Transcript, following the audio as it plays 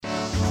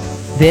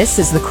This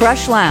is the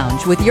Krush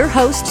Lounge with your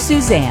host,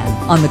 Suzanne,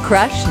 on the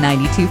Krush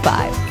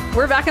 92.5.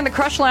 We're back in the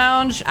Krush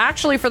Lounge,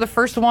 actually for the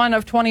first one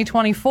of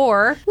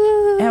 2024.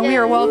 Woo, and we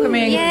are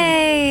welcoming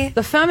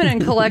the Feminine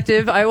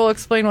Collective. I will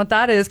explain what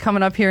that is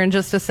coming up here in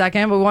just a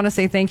second. But we want to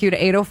say thank you to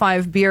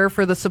 805 Beer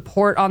for the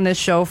support on this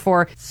show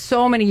for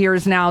so many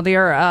years now. They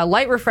are a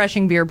light,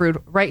 refreshing beer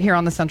brewed right here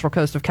on the Central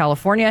Coast of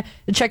California.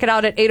 Check it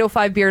out at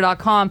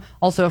 805beer.com.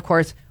 Also, of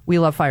course, we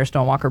love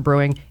Firestone Walker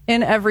Brewing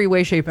in every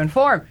way, shape, and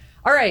form.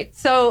 All right,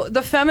 so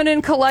the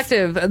Feminine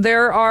Collective.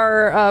 There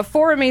are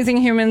four amazing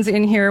humans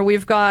in here.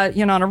 We've got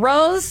Yanana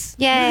Rose.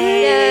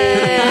 Yay!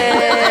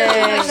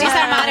 She's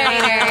our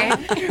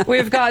moderator.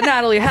 We've got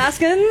Natalie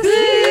Haskins.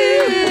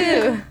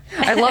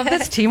 I love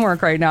this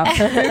teamwork right now.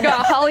 We've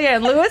got Holly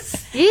Ann Lewis.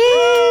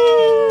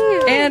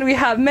 And we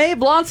have May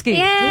Blonsky.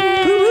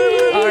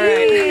 Yay! All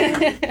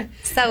right.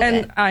 So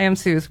and good. I am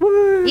Suze.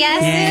 Woo.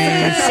 Yes.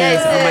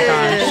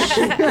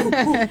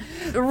 Oh my gosh.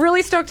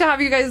 Really stoked to have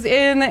you guys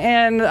in,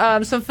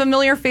 and some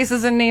familiar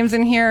faces and names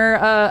in here.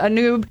 A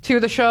noob to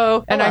the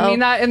show, and I mean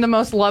that in the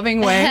most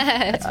loving way.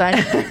 It's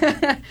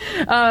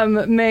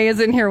fun. May is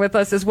in here with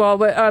us as well.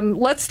 But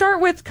let's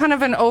start with kind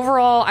of an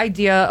overall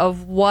idea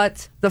of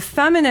what the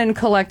Feminine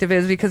Collective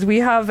is, because we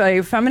have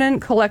a Feminine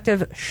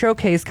Collective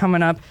showcase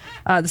coming up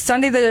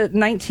Sunday the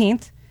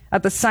 19th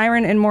at the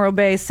Siren in Morro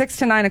Bay, 6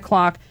 to 9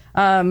 o'clock.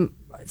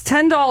 It's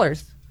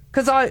 $10.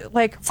 Because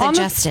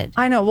suggested.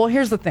 I know. Well,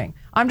 here's the thing.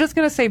 I'm just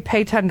going to say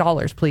pay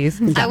 $10, please.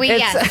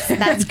 Yes,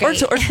 that's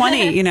great. or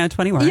 20,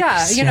 20 works.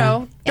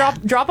 Yeah,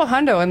 drop a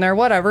hundo in there,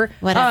 whatever.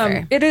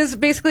 It is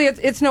basically,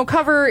 it's no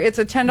cover. It's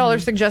a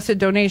 $10 suggested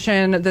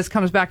donation. This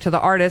comes back to the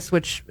artists,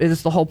 which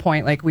is the whole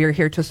point. Like, we are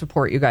here to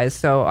support you guys.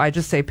 So I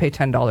just say pay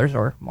 $10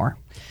 or more.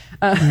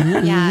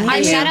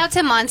 And shout out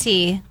to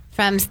Monty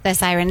from the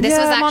Siren. This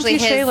was actually Monty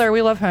Shaler.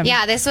 We love him.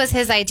 Yeah, this was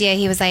his idea.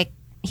 He was like,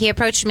 he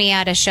approached me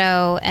at a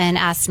show and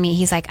asked me,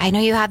 he's like, I know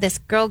you have this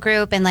girl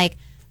group and like,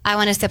 I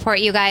want to support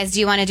you guys. Do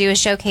you want to do a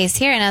showcase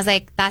here? And I was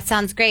like, that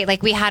sounds great.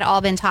 Like, we had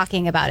all been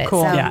talking about it.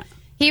 Cool. So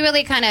he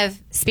really kind of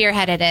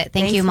spearheaded it.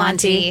 Thanks, you,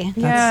 Monty.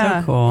 That's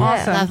so cool.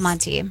 Awesome. Love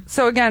Monty.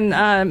 So again,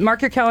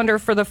 mark your calendar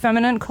for the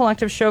Feminine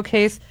Collective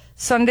Showcase,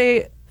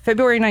 Sunday,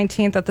 February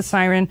 19th at the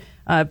Siren.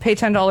 Pay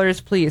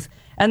 $10, please.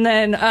 And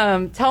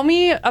then tell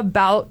me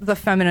about the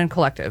Feminine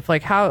Collective.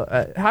 Like, how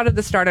did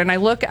this start? And I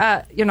look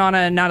at Yanana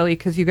and Natalie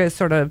because you guys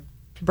sort of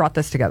brought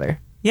this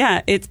together.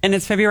 Yeah,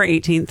 it's February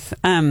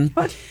 18th.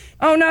 What?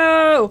 Oh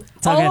no!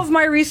 All good. of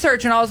my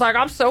research, and I was like,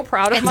 I'm so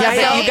proud of myself.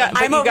 Yeah, you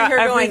got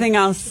everything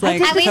else.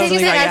 Like, At least totally you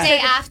said right. the day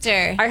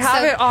after. I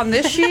have it on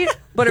this sheet,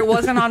 but it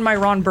wasn't on my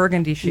Ron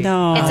Burgundy sheet.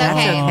 No, It's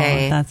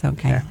okay. That's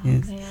okay.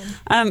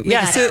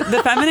 So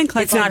the Feminine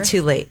Collective. It's not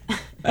too late.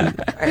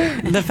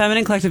 The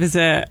Feminine Collective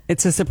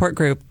it's a support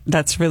group.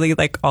 That's really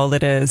like all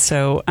it is.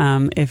 So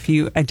if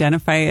you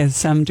identify as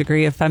some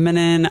degree of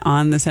feminine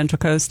on the Central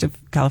Coast of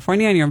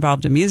California and you're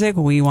involved in music,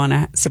 we want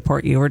to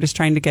support you. We're just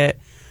trying to get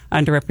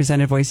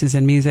underrepresented voices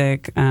in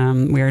music.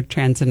 We are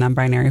trans and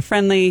non-binary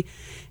friendly.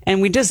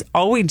 And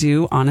all we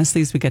do, honestly,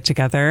 is we get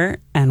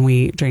together and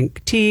we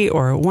drink tea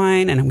or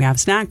wine and we have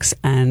snacks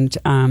and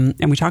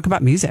we talk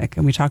about music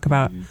and we talk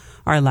about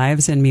our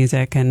lives in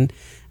music. And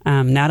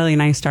Natalie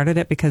and I started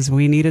it because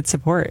we needed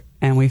support,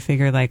 and we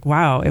figured like,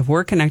 wow, if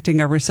we're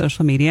connecting over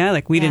social media,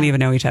 like we didn't even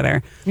know each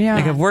other. Yeah.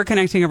 Like if we're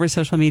connecting over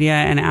social media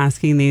and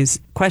asking these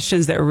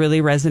questions that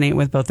really resonate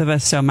with both of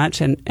us so much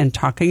and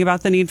talking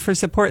about the need for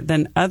support,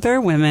 then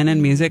other women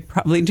in music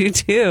probably do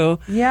too.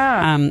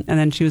 Yeah. And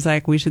then she was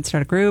like, we should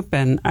start a group.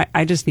 And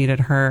I just needed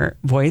her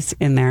voice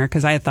in there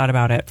because I had thought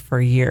about it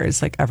for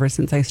years. Like ever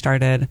since I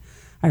started,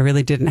 I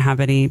really didn't have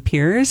any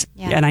peers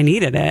and I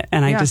needed it.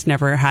 And I just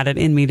never had it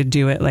in me to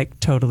do it like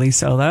totally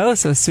solo.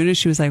 So as soon as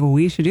she was like, well,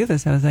 we should do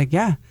this, I was like,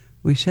 yeah,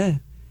 we should.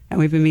 And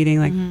we've been meeting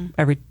like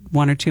every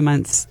 1 or 2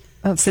 months.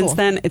 Since cool.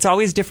 Then. It's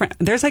always different.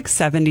 There's like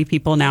 70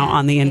 people now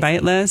on the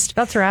invite list.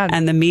 That's rad.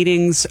 And the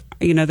meetings,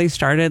 they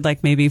started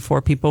like maybe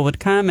 4 people would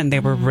come and they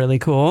were really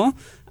cool.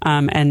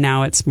 And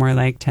now it's more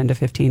like 10 to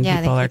 15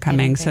 people are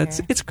coming. So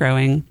it's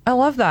growing. I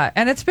love that.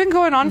 And it's been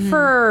going on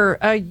for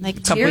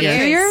like 2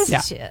 years.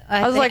 Yeah.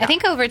 I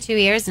think over 2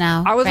 years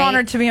now. I was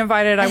honored to be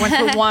invited. I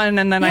went to one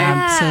and then I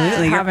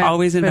absolutely. You're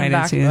always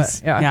invited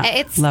to.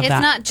 It's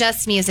not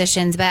just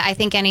musicians, but I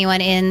think anyone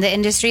in the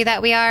industry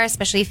that we are,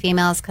 especially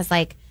females, because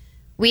like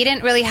we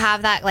didn't really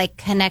have that like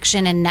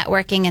connection and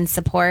networking and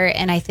support.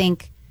 And I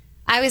think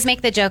I always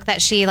make the joke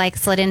that she like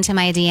slid into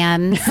my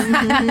DMs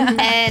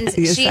and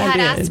she had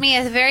asked me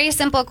a very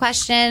simple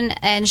question.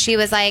 And she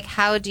was like,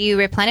 how do you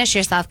replenish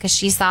yourself? Because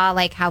she saw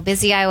like how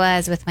busy I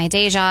was with my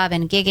day job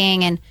and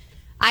gigging. And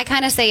I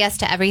kind of say yes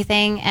to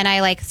everything. And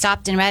I like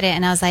stopped and read it.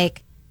 And I was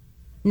like,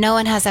 no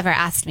one has ever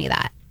asked me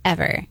that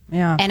ever.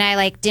 Yeah. And I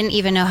like didn't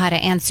even know how to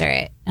answer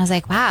it. I was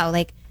like, wow,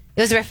 like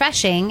it was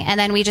refreshing. And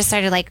then we just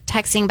started like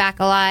texting back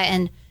a lot.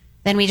 And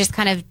then we just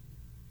kind of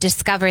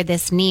discovered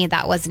this need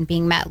that wasn't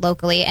being met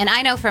locally. And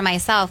I know for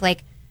myself,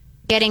 like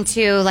getting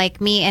to like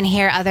meet and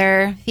hear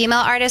other female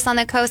artists on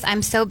the coast,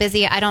 I'm so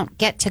busy. I don't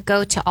get to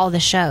go to all the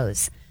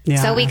shows. Yeah,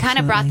 so we kind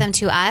of absolutely. brought them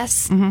to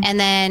us, and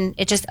then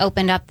it just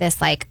opened up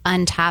this like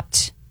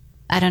untapped,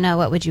 I don't know,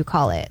 what would you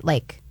call it?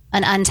 Like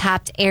an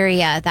untapped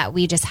area that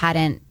we just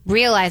hadn't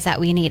realized that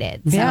we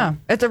needed. So, Yeah.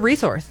 It's a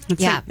resource.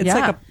 It's Yeah.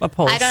 like a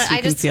pulse.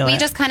 We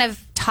just kind of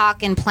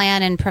talk and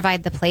plan and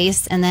provide the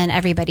place, and then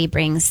everybody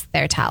brings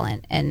their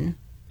talent and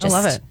just,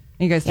 I love it.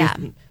 You guys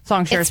do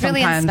song share It's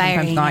really sometimes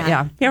inspiring, not.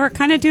 yeah. Yeah, we're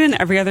kind of doing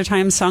every other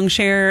time song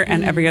share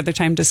and every other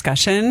time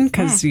discussion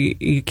because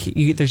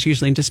there's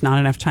usually just not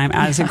enough time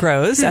as it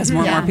grows. As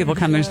more and more people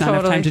come, there's not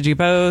enough time to do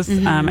both.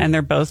 And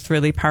they're both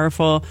really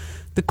powerful.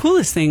 The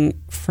coolest thing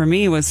for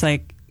me was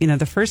like,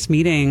 the first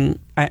meeting,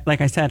 like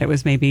I said, it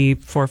was maybe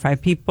 4 or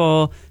 5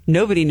 people.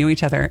 Nobody knew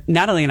each other.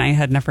 Natalie and I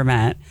had never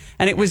met.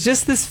 And it was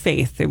just this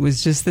faith. It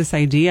was just this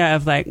idea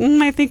of like,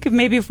 I think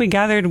maybe if we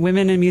gathered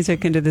women and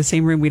music into the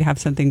same room, we'd have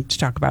something to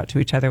talk about to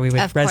each other. We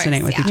would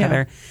resonate with each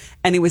other.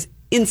 And it was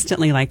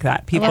instantly like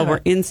that. People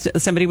were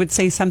somebody would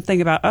say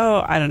something about,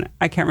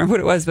 I can't remember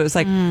what it was, but it was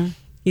like,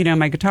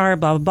 my guitar,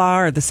 blah, blah, blah,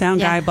 or the sound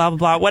guy, blah, blah,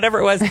 blah, whatever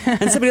it was.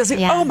 And somebody was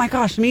like, oh my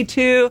gosh, me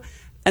too.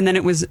 And then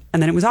it was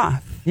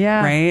off.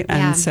 Yeah. Right.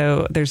 And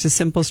so there's a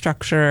simple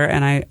structure,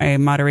 and I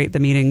moderate the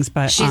meetings,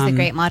 but she's a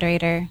great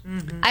moderator.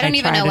 I don't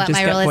even know what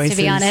my role is, to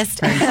be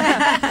honest. You're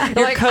I'm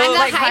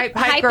the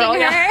hype girl.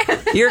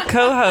 Her. You're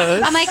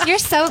co-host. I'm like, you're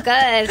so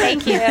good.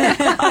 Thank you.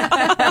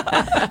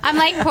 I'm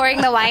like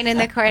pouring the wine in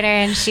the corner,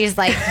 and she's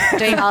like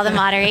doing all the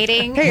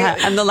moderating. Yeah.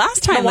 And the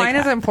last time, the wine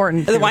is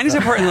important. The wine is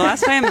important. The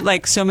last time,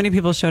 like so many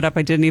people showed up,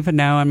 I didn't even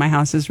know, and my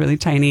house is really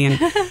tiny, and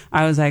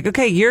I was like,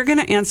 okay, you're going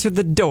to answer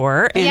the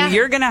door, and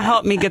you're going to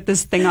help me get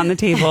this thing on the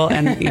table,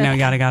 and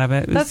yada yada.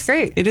 But that's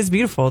great. It is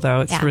beautiful,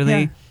 though. It's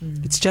really,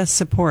 it's just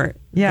support.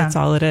 Yeah, that's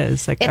all it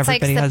is. Like, it's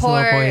everybody has a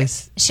little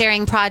voice.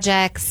 Sharing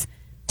projects,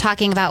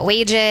 talking about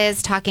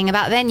wages, talking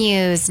about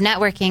venues,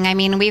 networking. I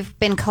mean, we've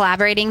been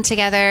collaborating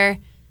together,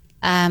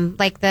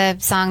 like the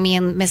song me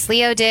and Miss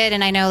Leo did,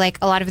 and I know like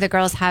a lot of the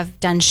girls have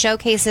done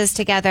showcases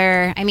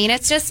together. I mean,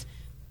 it's just.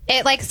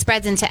 It like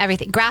spreads into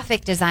everything.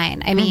 Graphic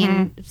design. I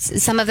mean,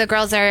 some of the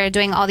girls are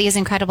doing all these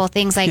incredible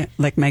things.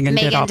 Like Megan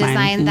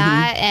designed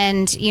that,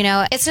 and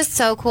it's just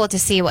so cool to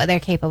see what they're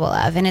capable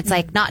of. And it's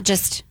like not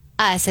just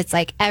us; it's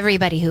like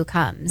everybody who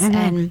comes.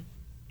 And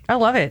I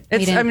love it.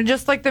 It's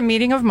just like the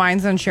meeting of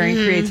minds and sharing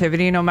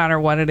creativity, no matter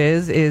what it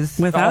is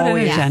without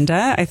always, an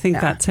agenda. I think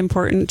that's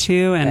important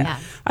too. And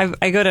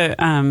I go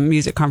to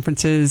music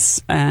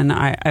conferences, and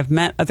I've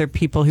met other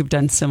people who've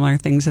done similar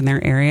things in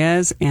their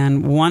areas.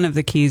 And one of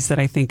the keys that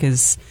I think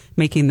is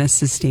making this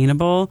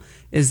sustainable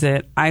is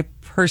that I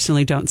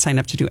personally don't sign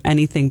up to do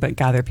anything but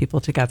gather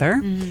people together.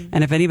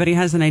 And if anybody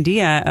has an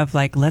idea of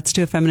like, let's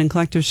do a feminine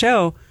collective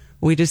show,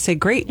 we just say,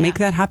 great, make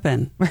that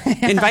happen.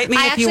 Invite me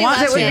if you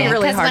want. It would be really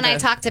hard. Because when I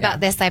talked about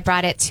this, I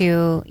brought it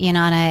to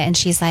Yanana, and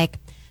she's like,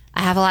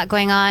 I have a lot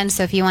going on,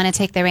 so if you want to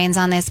take the reins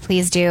on this,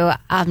 please do.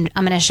 I'm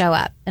going to show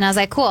up. And I was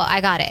like, cool, I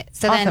got it.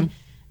 So then,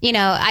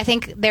 I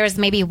think there was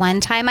maybe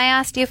one time I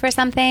asked you for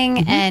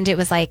something, and it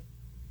was like,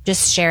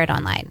 just share it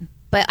online.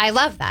 But I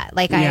love that.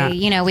 Like,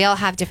 we all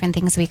have different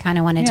things we kind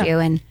of want to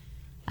do.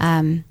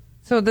 And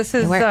so this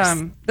is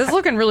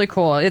looking really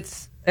cool.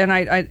 And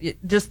I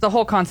just the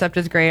whole concept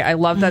is great. I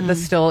love that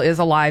this still is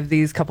alive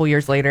these couple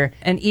years later.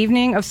 An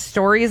evening of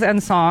stories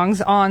and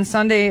songs on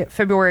Sunday,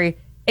 February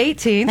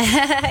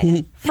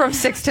 18th from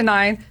 6 to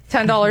 9,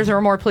 $10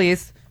 or more,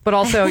 please. But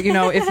also,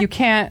 if you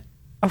can't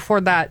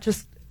afford that,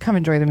 just come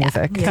enjoy the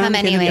music. Come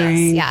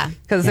anyways,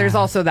 Because there's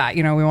also that,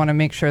 we want to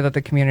make sure that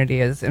the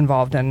community is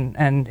involved and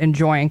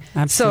enjoying.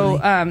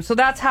 Absolutely. So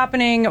that's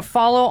happening.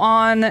 Follow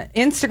on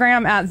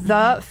Instagram at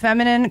The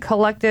Feminine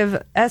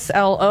Collective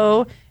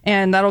SLO.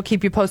 And that'll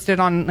keep you posted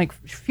on like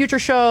future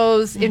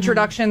shows,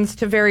 introductions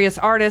to various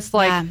artists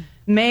like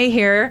May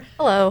here.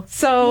 Hello.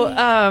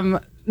 So,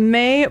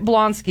 May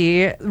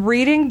Blonsky,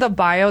 reading the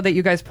bio that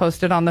you guys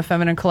posted on the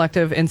Feminine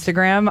Collective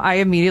Instagram, I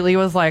immediately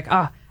was like,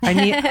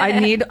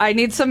 I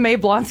need some May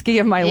Blonsky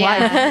in my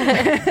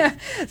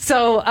life.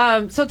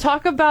 So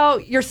talk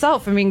about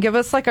yourself. I mean, give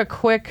us like a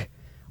quick,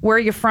 where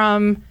are you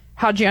from?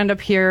 How'd you end up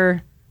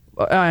here?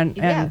 And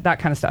that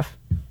kind of stuff.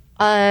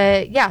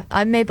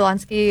 I'm May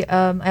Blonsky.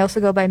 I also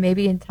go by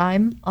Maybe in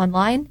Time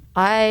online.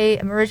 I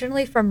am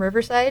originally from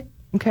Riverside.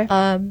 Okay.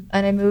 And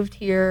I moved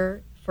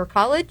here for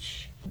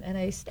college, and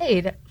I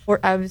stayed.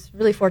 I was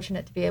really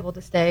fortunate to be able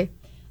to stay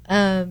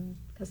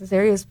because this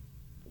area is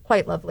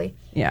quite lovely.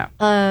 Yeah.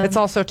 It's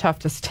also tough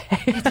to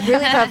stay. It's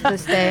really tough to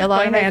stay. A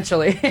lot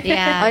financially.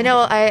 I know.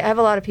 I have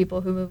a lot of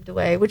people who moved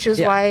away, which is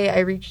why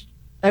I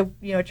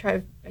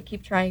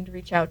keep trying to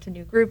reach out to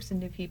new groups and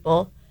new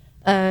people.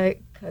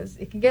 Because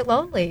it can get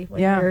lonely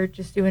when you're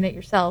just doing it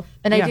yourself.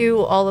 And I do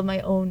all of my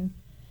own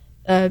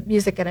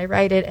music, and I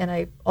write it, and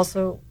I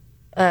also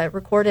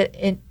record it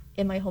in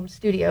my home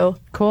studio.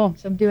 Cool.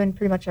 So I'm doing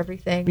pretty much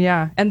everything.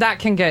 Yeah, and that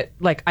can get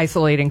like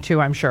isolating too,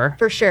 I'm sure.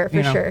 For sure.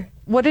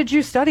 What did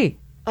you study?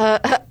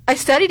 I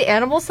studied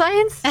animal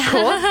science.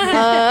 Cool.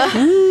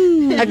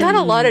 I've done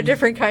a lot of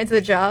different kinds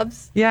of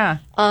jobs. Yeah.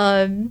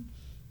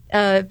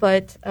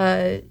 But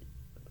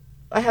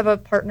have a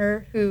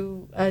partner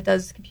who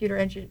does computer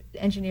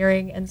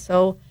engineering, and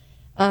so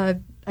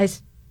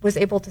was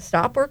able to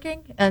stop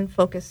working and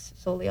focus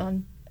solely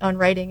on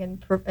writing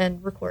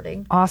and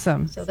recording.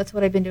 Awesome. So that's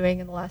what I've been doing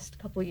in the last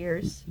couple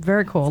years.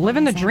 Very cool.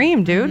 Living the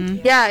dream, dude.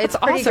 Mm-hmm. Yeah, it's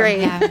pretty awesome. great.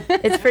 Yeah.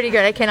 It's pretty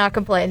good. I cannot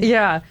complain.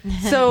 Yeah.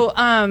 So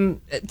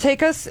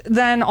take us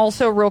then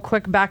also real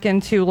quick back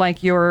into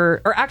like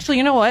or actually,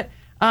 you know what?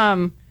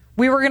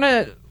 We were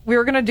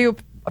gonna do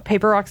a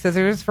paper, rock,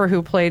 scissors for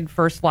who played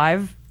first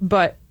live,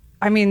 but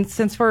I mean,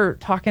 since we're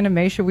talking to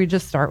May, should we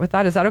just start with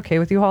that? Is that okay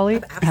with you,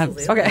 Holly?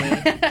 Absolutely.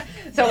 Okay.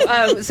 So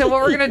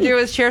what we're going to do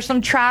is share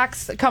some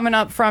tracks coming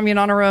up from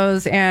Yanana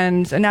Rose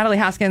and Natalie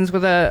Haskins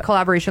with a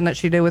collaboration that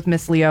she did with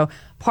Miss Leo,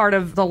 part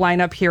of the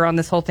lineup here on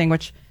this whole thing,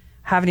 which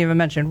I haven't even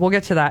mentioned. We'll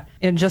get to that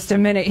in just a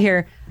minute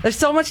here. There's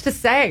so much to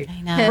say.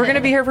 I know. We're going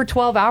to be here for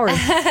 12 hours.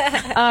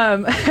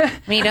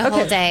 We need a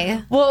whole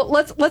day. Well,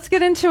 let's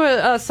get into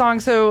a song.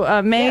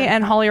 So May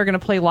and Holly are going to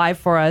play live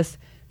for us.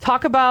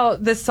 Talk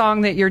about this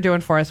song that you're doing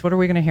for us. What are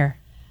we going to hear?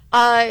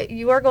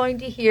 You are going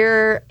to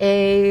hear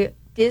a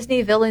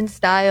Disney villain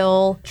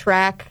style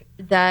track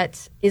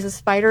that is a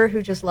spider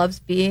who just loves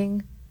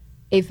being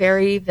a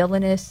very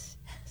villainous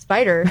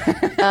spider.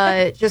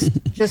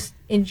 Just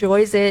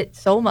enjoys it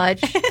so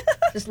much.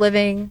 Just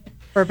living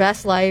her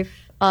best life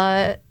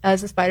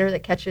as a spider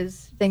that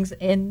catches things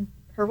in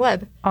her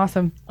web.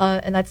 Awesome.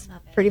 And that's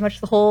pretty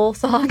much the whole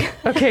song.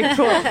 Okay,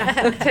 cool.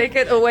 Take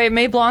it away.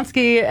 May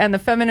Blonsky and the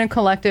Feminine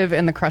Collective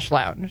in the Krush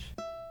Lounge.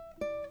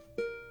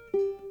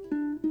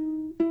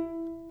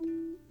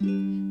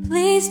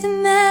 Pleased to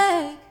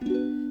make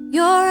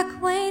your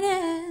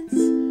acquaintance.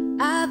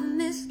 I've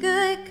missed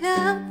good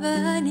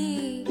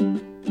company.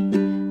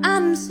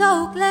 I'm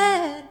so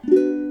glad,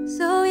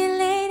 so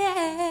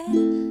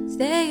elated.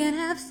 Stay and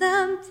have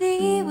some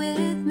tea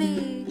with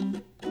me.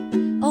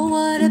 Oh,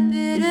 what a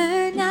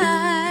bitter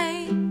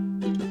night.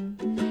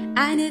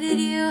 I knitted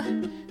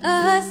you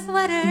a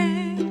sweater.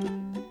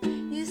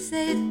 You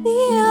say it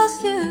feels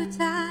too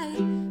tight,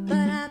 but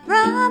I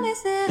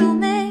promise it'll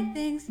make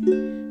things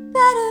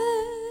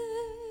better.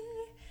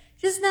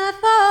 Just not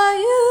for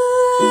you.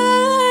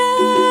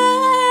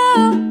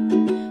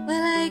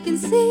 Well, I can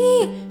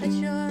see that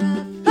you're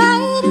a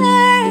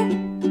fighter.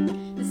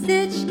 The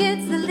stitch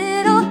gets a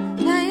little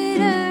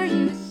tighter.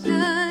 You should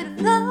have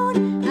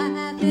flown a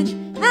half inch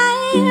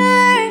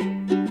higher.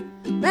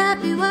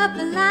 Wrap you up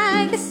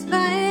like a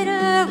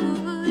spider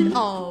would.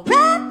 Oh,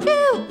 wrap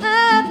you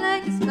up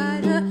like a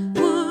spider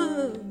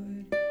would.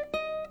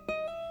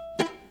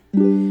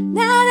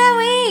 Now that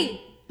we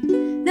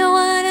know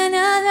one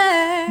another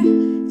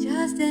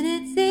just an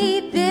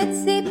itsy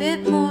bitsy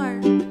bit more,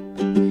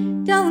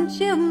 don't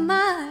you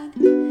mind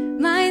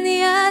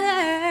the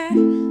other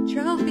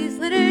trophies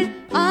littered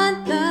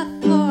on the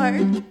floor.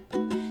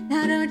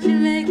 Now don't you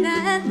make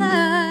that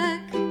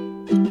look.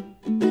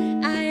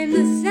 I am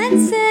the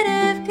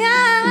sensitive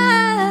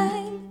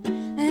kind,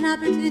 an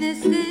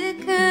opportunistic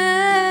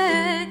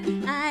cook.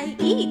 I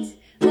eat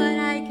what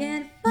I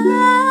can find,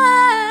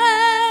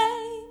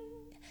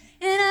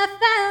 and I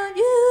found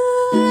you.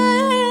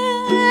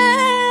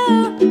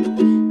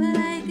 But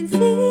I can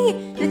see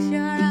that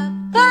you're a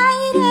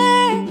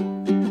fighter.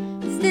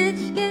 The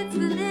stitch gets a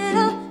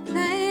little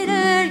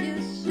tighter. You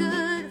should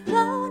have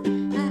flown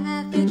a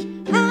half inch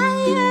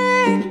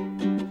higher.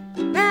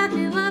 Wrap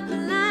you up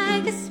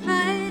like a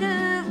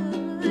spider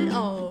would.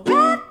 Oh,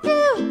 wrap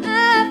you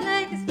up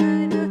like a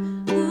spider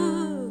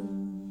would.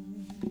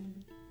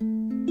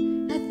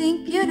 I think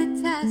you'd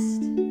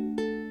attest,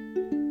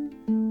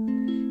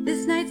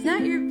 this night's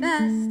not your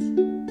best.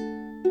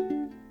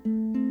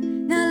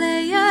 Now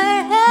lay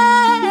your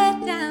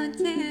head down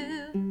to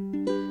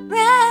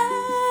rest.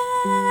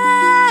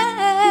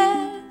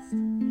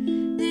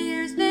 The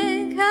year's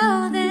been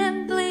cold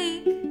and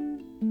bleak,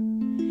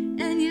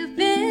 and you've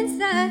been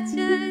such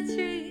a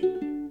treat.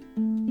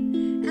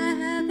 I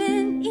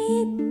haven't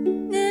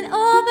eaten in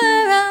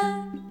over a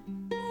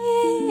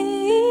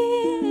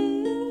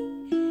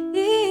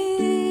week.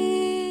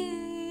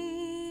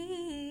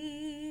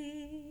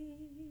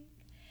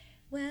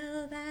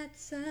 Well,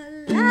 that's a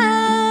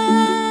lie.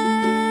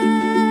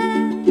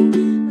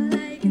 Well,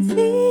 I can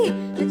see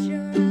that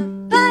you're a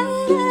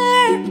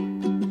fighter.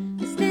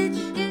 The stitch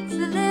gets a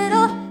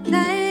little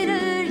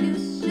tighter. You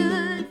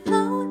should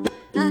float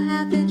a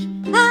half inch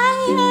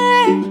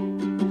higher.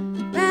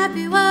 Wrap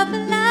you up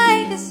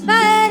like a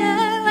spider.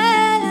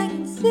 Well, I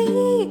can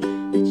see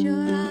that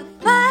you're a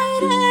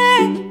fighter.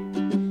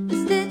 The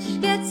stitch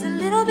gets a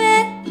little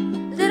bit.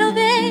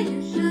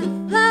 You should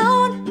have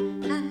flown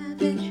a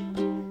half inch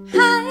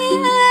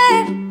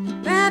higher.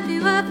 Wrap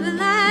you up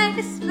like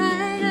a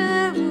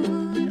spider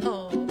would.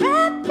 Oh,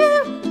 wrap you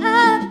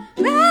up,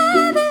 wrap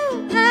you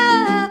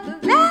up,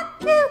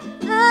 wrap you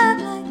up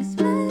like a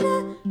spider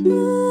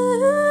would.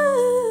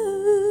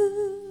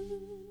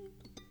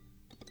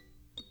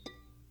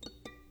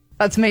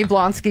 That's May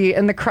Blonsky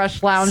in the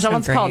Krush Lounge. So That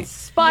one's great. called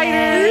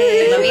Spider.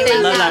 We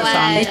love that that song.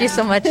 one. Thank you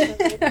so much.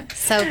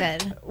 So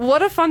good.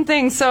 What a fun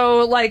thing.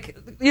 So, like,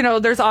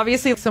 there's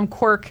obviously some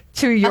quirk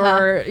to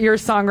your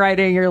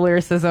songwriting, your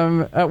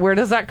lyricism. Where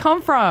does that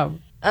come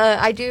from?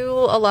 I do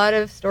a lot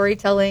of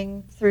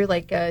storytelling through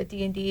like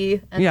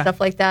D&D and stuff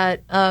like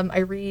that. I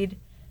read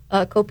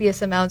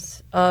copious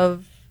amounts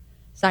of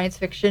science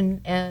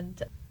fiction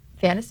and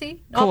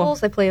fantasy novels.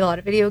 Cool. I play a lot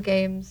of video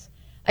games.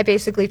 I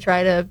basically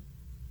try to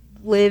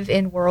live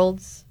in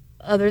worlds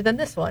other than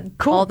this one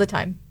all the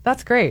time.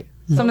 That's great.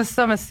 Some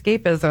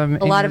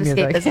escapism. A lot of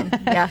escapism.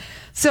 Yeah.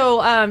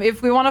 So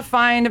if we want to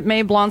find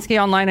May Blonsky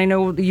online, I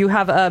know you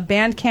have a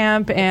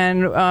Bandcamp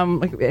and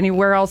like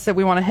anywhere else that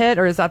we want to hit,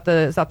 or is that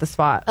the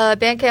spot?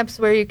 Bandcamp's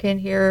where you can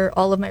hear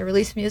all of my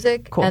release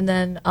music, and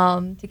then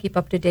to keep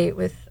up to date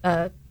with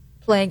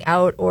playing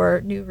out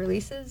or new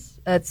releases,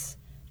 that's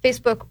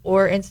Facebook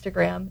or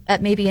Instagram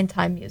at Maybe in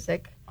Time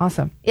Music.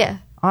 Awesome. Yeah.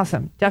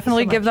 Awesome.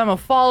 Definitely give them a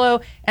follow.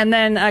 And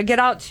then get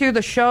out to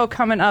the show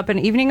coming up, an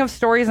evening of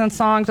stories and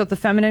songs with the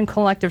Feminine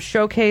Collective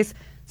Showcase,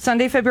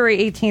 Sunday, February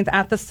 18th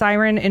at the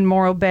Siren in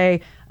Morro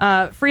Bay.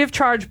 Free of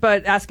charge,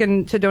 but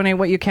asking to donate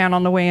what you can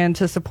on the way in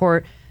to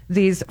support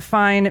these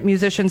fine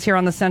musicians here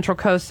on the Central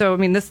Coast. So, I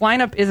mean, this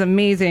lineup is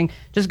amazing.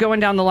 Just going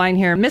down the line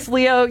here. Miss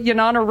Leo,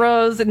 Yanana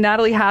Rose,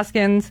 Natalie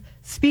Haskins.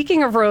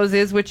 Speaking of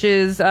Roses, which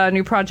is a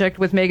new project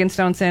with Megan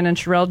Stoneson and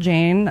Sherelle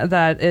Jane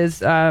that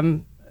is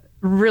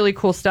really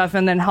cool stuff.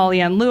 And then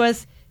Holly Ann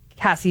Lewis,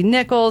 Cassie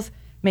Nichols,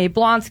 May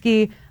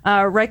Blonsky,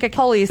 Rika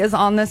Cully is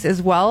on this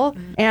as well.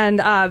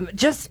 And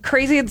just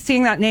crazy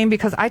seeing that name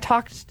because I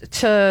talked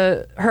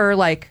to her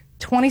like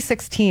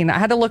 2016. I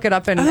had to look it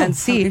up and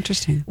see.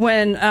 Interesting.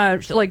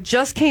 When she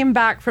just came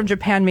back from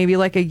Japan, maybe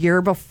like a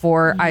year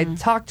before, I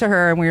talked to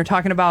her and we were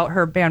talking about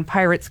her band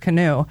Pirates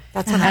Canoe.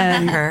 That's when I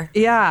met her.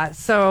 Yeah.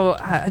 So,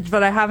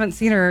 but I haven't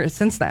seen her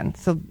since then.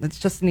 So it's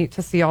just neat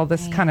to see all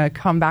this kind of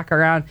come back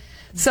around.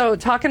 So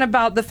talking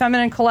about the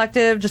Feminine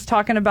Collective, just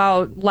talking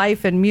about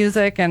life and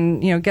music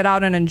and, get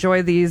out and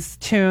enjoy these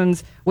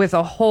tunes with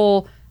a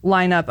whole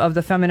lineup of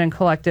the Feminine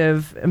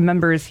Collective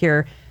members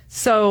here.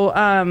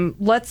 So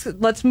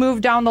let's move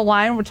down the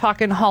line. We're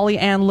talking Holly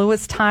Ann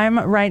Lewis time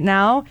right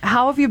now.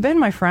 How have you been,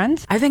 my friend?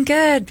 I've been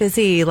good,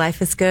 busy.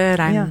 Life is good.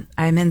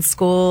 I'm in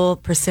school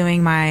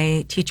pursuing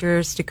my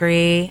teacher's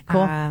degree.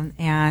 Cool.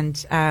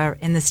 And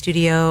in the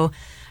studio.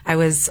 I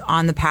was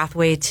on the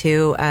pathway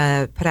to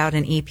put out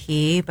an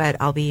EP, but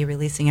I'll be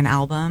releasing an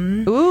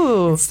album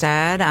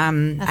instead.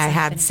 I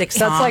had 6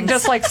 songs. That's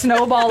just like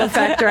snowball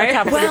effect,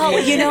 right? Well,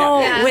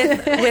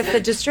 with the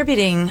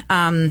distributing,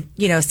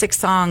 6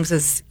 songs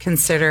is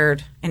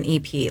considered an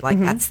EP. Like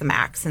that's the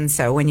max. And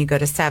so when you go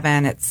to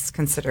 7, it's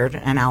considered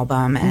an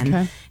album.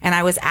 And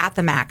I was at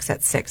the max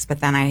at 6,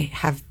 but then I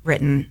have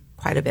written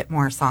quite a bit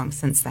more songs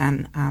since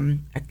then.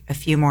 A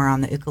few more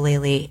on the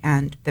ukulele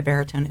and the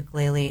baritone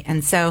ukulele.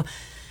 And so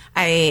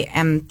I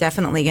am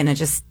definitely going to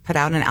just put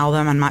out an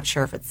album. I'm not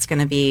sure if it's going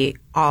to be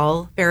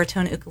all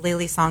baritone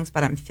ukulele songs,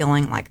 but I'm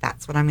feeling like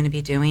that's what I'm going to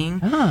be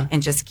doing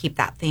and just keep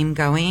that theme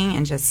going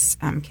and just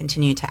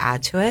continue to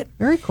add to it.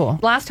 Very cool.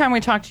 Last time we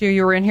talked to you,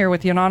 you were in here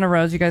with Yanana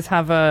Rose. You guys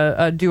have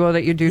a duo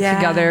that you do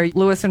together,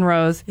 Lewis and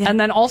Rose. Yeah. And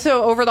then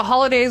also over the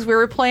holidays, we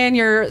were playing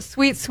your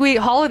sweet, sweet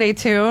holiday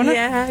tune.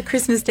 Yeah,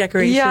 Christmas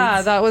decorations.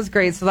 Yeah, that was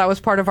great. So that was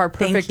part of our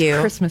perfect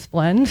Christmas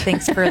blend.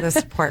 Thanks for the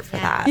support for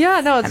that.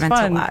 Yeah, no, it's that meant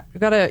fun. A lot. We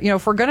gotta,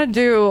 if we're gonna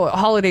do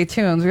holiday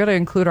tunes, we gotta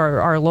include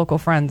our local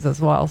friends as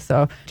well.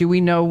 So do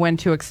we know when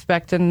to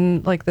expect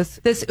in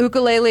this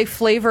ukulele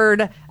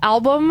flavored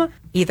album?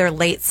 Either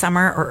late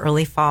summer or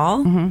early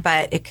fall,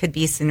 but it could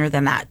be sooner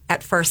than that.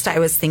 At first, I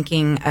was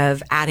thinking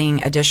of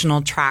adding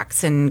additional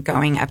tracks and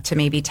going up to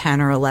maybe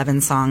 10 or 11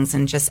 songs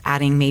and just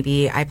adding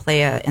I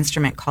play an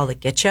instrument called a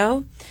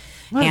gitcho.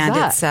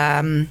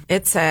 And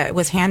it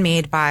was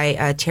handmade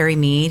by Terry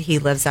Mead. He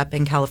lives up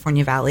in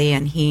California Valley,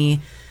 and he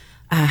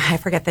I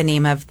forget the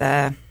name of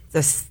the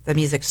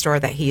music store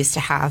that he used to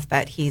have,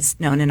 but he's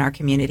known in our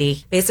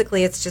community.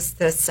 Basically, it's just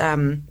this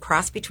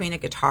cross between a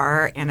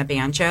guitar and a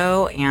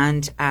banjo,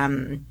 and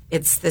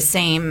it's the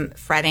same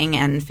fretting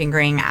and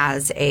fingering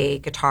as a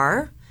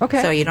guitar.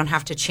 Okay. So you don't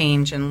have to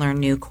change and learn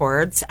new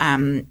chords.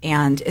 And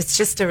it's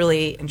just a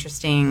really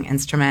interesting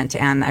instrument,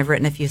 and I've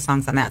written a few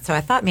songs on that. So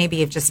I thought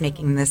maybe of just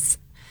making this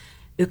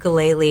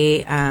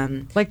ukulele,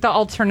 like the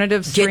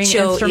alternative string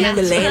gitcho instrument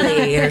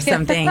ukulele or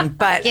something.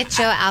 But get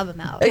your album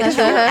out.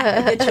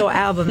 Get your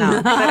album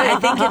out. But I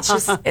think it's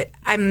just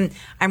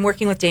I'm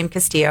working with Dame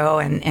Castillo,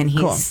 and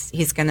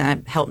he's going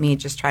to help me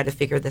just try to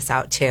figure this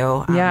out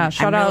too.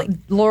 Shout out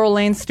Laurel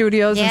Lane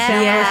Studios in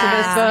San Luis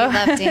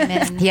Obispo. We love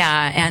Damon.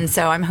 Yeah, and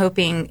so I'm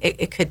hoping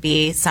it could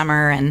be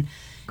summer and.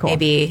 Cool.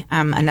 Maybe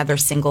another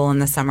single in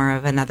the summer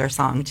of another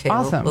song, too.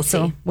 Awesome. We'll see.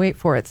 So wait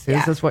for it,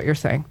 Suze, is what you're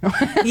saying.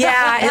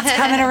 Yeah, it's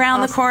coming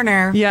around the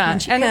corner. Yeah.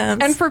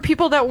 And for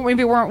people that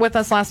maybe weren't with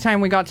us last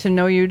time we got to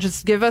know you,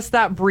 just give us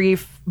that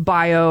brief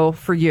bio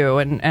for you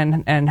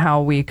and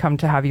how we come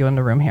to have you in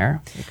the room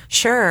here.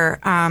 Sure.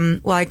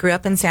 Well, I grew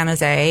up in San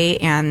Jose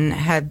and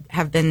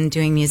have been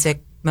doing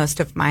music most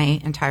of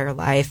my entire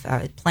life,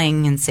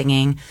 playing and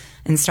singing,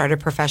 and started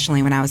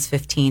professionally when I was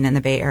 15 in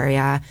the Bay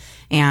Area.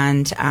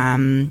 And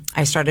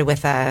I started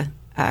with a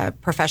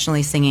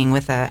professionally singing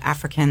with a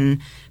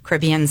African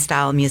Caribbean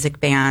style music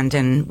band,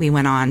 and we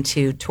went on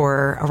to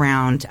tour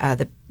around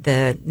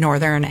the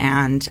northern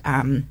and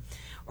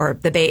or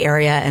the Bay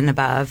Area and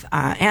above,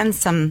 and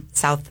some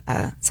South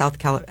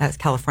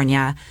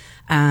California,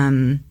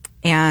 and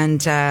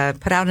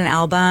put out an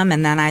album.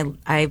 And then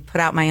I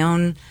put out my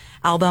own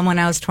album when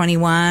I was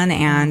 21,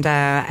 and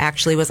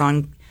actually was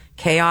on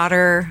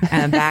K-Otter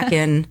back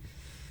in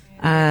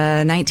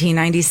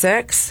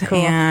 1996, cool.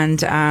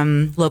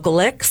 And Local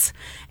Licks.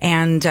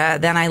 And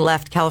then I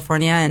left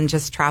California and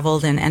just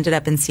traveled and ended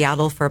up in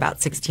Seattle for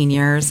about 16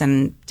 years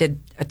and did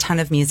a ton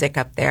of music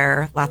up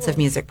there, lots of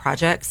music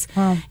projects.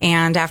 Wow.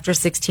 And after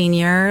 16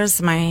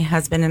 years, my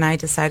husband and I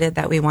decided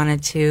that we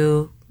wanted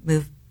to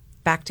move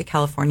back to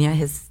California.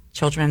 His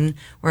children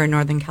were in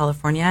Northern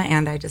California,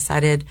 and I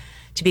decided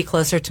to be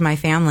closer to my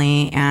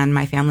family, and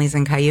my family's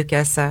in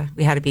Cayucas.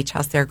 We had a beach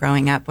house there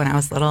growing up when I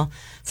was little.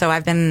 So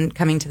I've been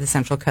coming to the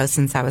Central Coast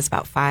since I was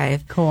about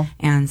 5. Cool.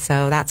 And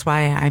so that's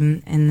why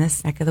I'm in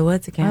this neck of the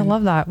woods again. I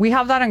love that. We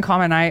have that in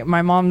common.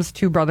 My mom's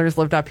 2 brothers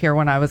lived up here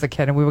when I was a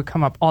kid, and we would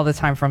come up all the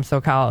time from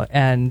SoCal.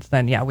 And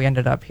then, we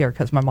ended up here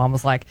because my mom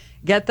was like,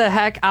 get the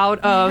heck out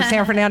of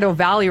San Fernando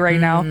Valley right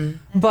now.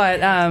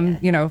 But,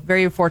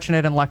 very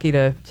fortunate and lucky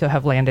to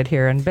have landed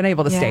here and been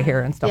able to stay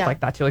here and stuff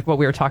like that too. Like what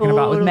we were talking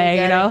about with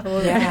May,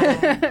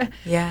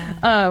 Yeah.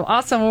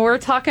 Awesome. Well, we're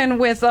talking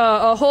with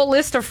a whole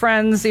list of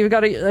friends. You've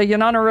got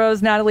Yanana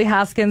Rose, Natalie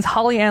Haskins,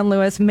 Holly Ann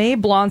Lewis, May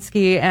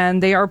Blonsky,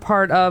 and they are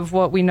part of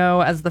what we know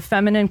as the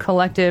Feminine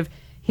Collective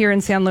here in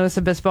San Luis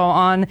Obispo.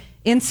 On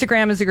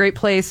Instagram is a great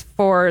place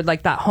for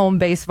like that home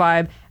base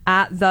vibe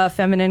at the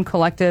Feminine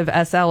Collective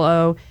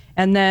SLO.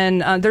 And then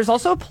there's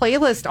also a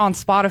playlist on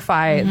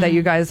Spotify that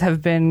you guys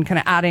have been kind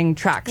of adding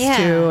tracks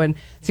to, and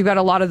so you've got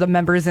a lot of the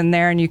members in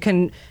there, and you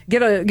can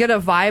get a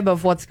vibe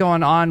of what's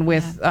going on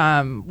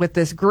with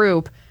this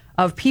group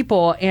of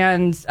people.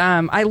 And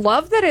I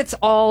love that it's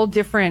all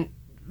different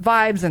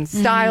vibes and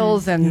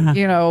styles,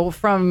 and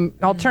from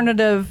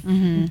alternative,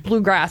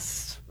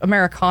 bluegrass,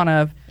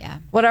 Americana,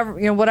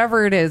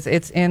 whatever it is,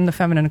 it's in the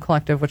Feminine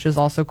Collective, which is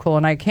also cool.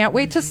 And I can't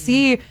wait to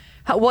see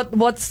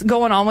what's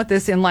going on with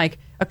this in like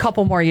a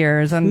couple more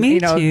years, and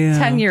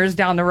 10 years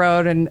down the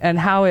road, and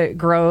how it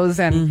grows.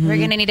 And we're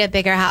gonna need a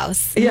bigger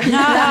house.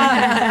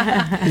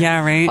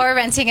 Yeah, right. Or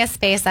renting a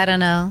space. I don't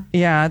know.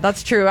 Yeah,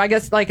 that's true. I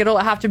guess like it'll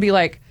have to be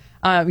like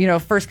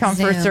first come,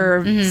 first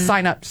serve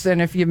signups,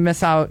 and if you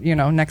miss out,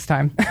 next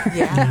time.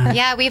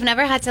 Yeah, we've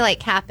never had to like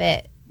cap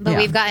it, but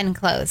we've gotten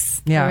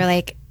close. Yeah, we're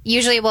like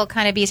usually we'll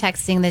kind of be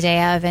texting the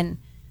day of, and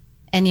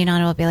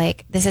Yunana will be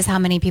like, this is how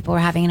many people we're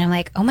having. And I'm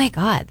like, oh my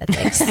God, that's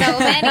like so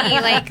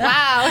many. Like,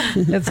 wow.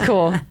 It's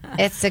cool.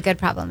 It's a good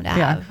problem to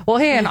have. Well,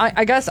 hey, and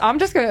I guess I'm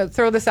just going to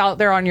throw this out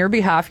there on your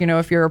behalf.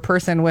 If you're a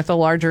person with a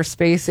larger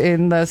space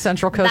in the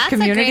Central Coast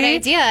community. That's a great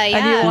idea,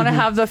 and you want to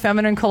have the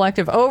Feminine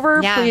Collective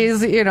over,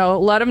 please,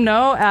 let them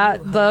know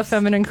at the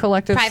Feminine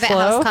Collective Private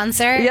house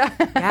concert.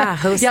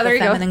 Host the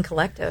Feminine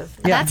Collective.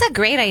 That's a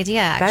great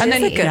idea, actually.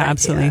 That is a good idea.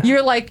 Absolutely.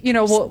 You're like,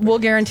 we'll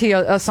guarantee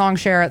a song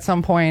share at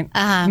some point.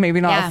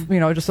 Maybe not,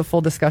 just a full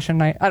discussion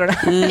night. I don't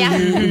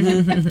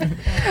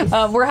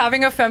know. We're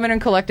having a Feminine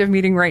Collective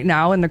meeting right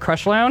now in the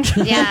Krush Lounge.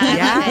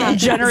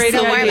 Generating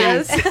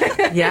ideas.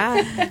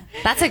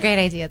 That's a great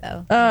idea,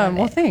 though.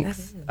 Well,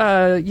 thanks.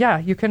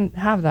 You can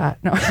have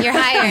that. No. You're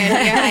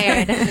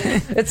hired.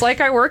 It's like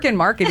I work in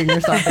marketing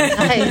or something.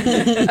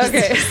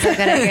 Okay. So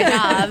good at your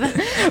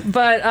job.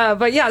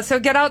 But yeah, so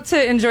get out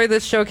to enjoy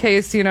this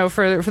showcase.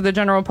 For the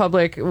general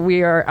public,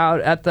 we are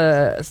out at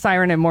the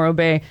Siren in Morro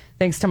Bay.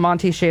 Thanks to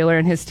Monty Shaler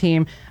and his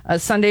team.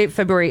 Sunday,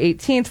 February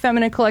 18th,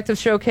 Feminine Collective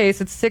Showcase.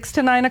 It's 6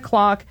 to 9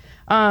 o'clock.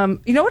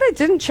 You know what I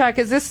didn't check?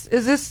 Is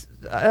this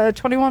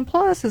 21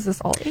 plus? Is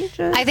this all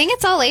ages? I think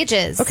it's all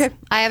ages. Okay.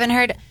 I haven't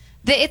heard.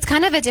 It's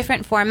kind of a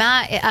different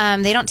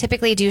format. They don't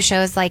typically do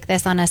shows like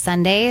this on a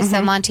Sunday.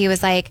 So Monty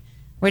was like,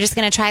 we're just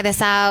going to try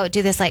this out,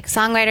 do this like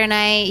songwriter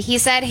night. He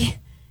said he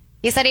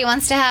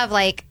wants to have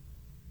like,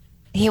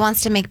 he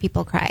wants to make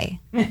people cry.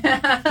 He's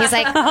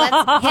like,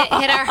 let's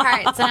hit our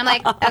hearts. And I'm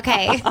like,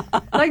 okay.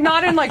 Like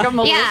not in like a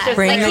malicious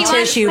bring like the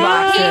tissue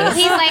boxes.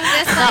 He's like,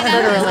 this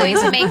lineup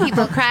is going to make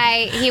people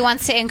cry. He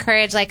wants to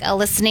encourage like a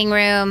listening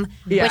room,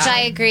 which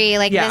I agree.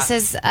 Like this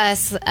is a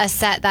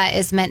set that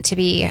is meant to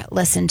be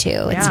listened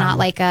to. It's not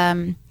like,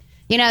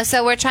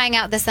 so we're trying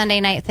out the Sunday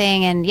night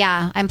thing, and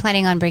I'm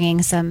planning on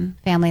bringing some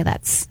family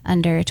that's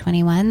under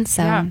 21.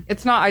 So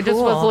it's not. I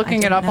just was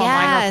looking it up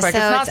online real quick.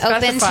 So it's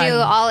open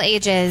to all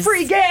ages.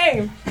 Free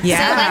game.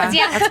 Yeah, so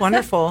that's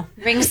wonderful.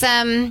 Bring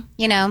some.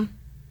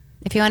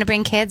 If you want to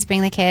bring kids,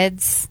 bring the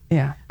kids.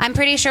 Yeah, I'm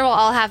pretty sure we'll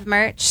all have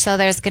merch. So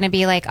there's going to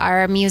be like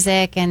our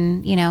music,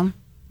 and we'll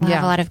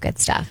have a lot of good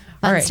stuff.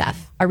 Fun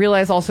stuff. I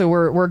realize also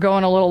we're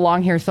going a little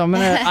long here, so I'm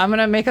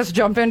gonna make us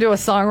jump into a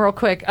song real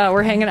quick.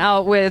 We're hanging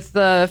out with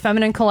the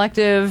Feminine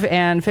Collective,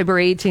 and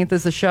February 18th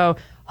is the show.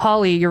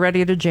 Holly, you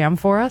ready to jam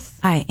for us?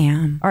 I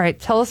am. All right,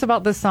 tell us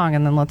about this song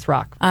and then let's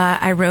rock.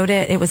 I wrote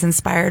it. It was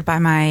inspired by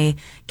my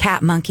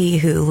cat Monkey,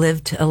 who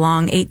lived a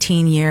long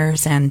 18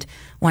 years. And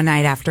one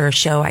night after a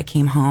show, I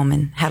came home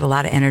and had a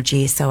lot of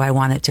energy, so I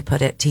wanted to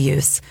put it to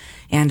use.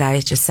 And I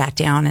just sat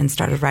down and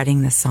started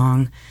writing this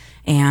song.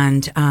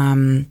 And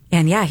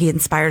yeah, he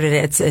inspired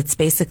it. It's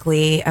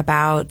basically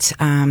about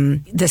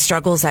the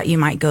struggles that you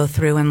might go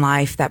through in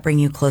life that bring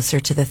you closer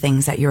to the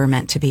things that you were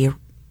meant to be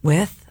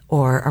with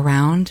or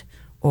around,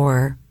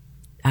 or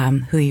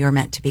who you're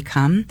meant to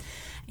become.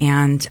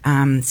 And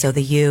so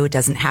the you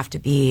doesn't have to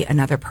be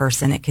another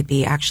person. It could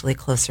be actually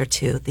closer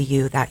to the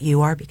you that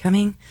you are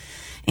becoming.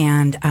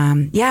 And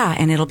yeah,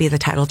 and it'll be the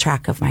title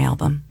track of my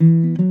album.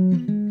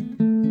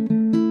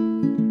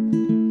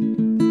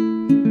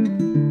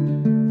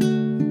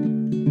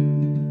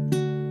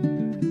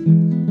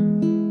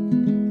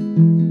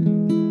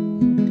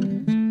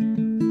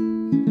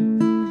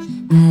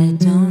 I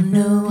don't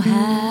know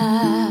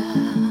how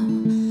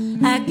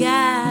I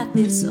got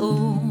this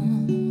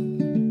old,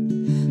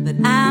 but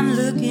I'm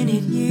looking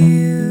at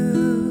you,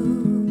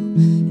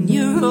 and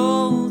you're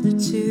older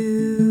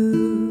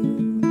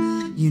too.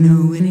 You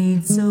know it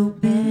ain't so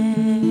bad,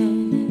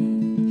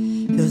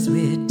 'cause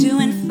we're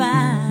doing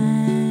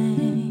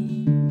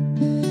fine.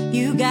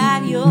 You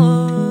got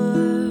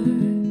yours,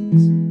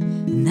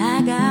 and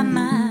I got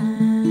mine.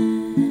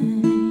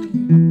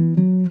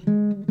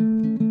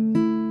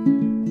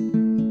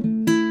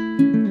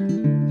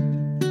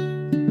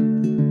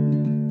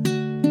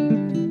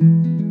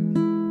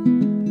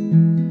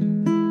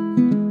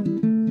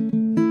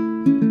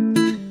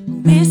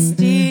 We're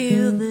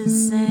still the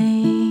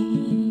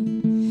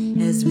same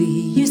as we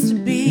used to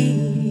be.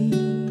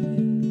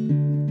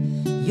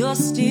 You're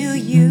still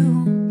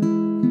you,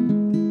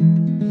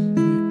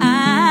 and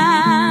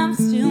I'm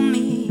still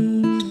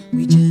me.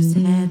 We just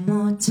had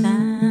more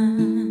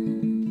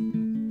time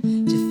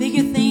to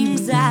figure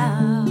things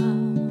out,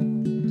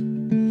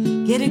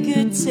 get a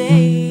good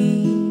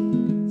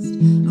taste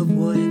of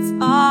what it's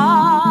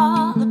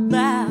all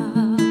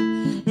about.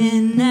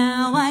 And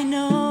now I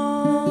know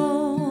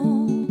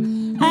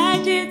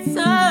I did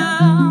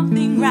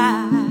something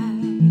right.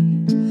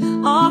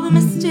 All the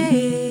mistakes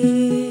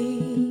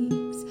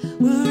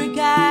were a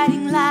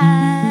guiding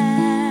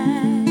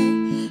light,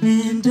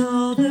 and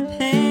all the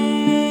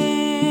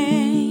pain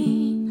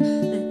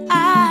that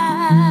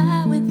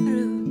I went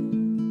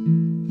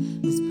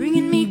through was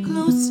bringing me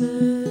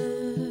closer,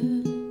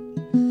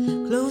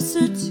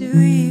 closer to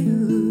you.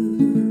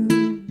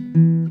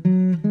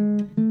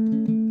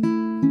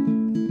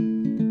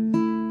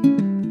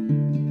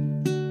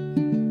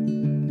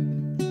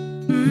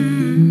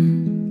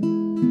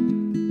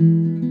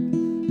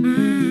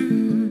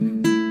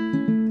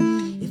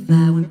 If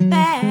I went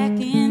back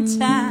in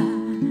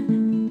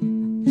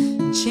time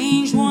and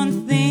changed one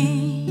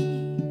thing,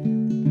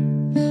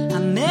 I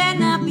may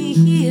not be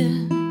here.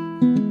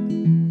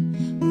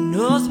 Who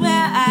knows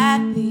where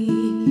I'd be?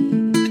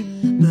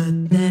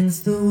 But that's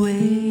the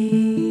way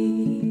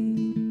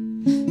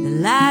the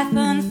life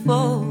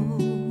unfolds.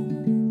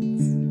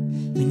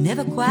 We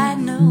never quite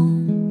know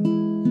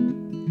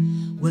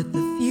what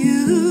the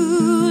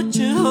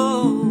future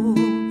holds.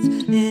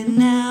 And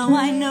now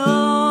I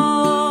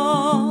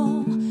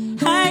know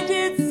I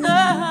did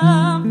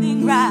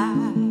something right.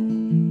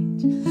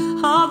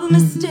 All the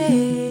mistakes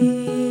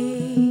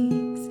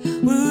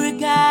were a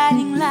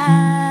guiding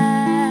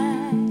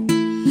light,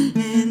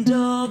 and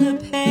all the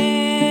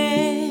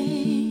pain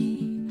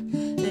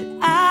that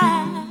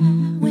I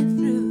went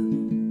through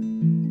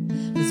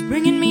was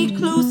bringing me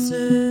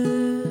closer,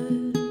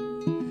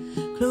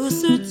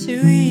 closer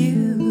to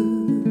you.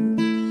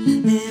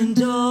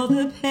 And all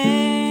the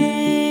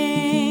pain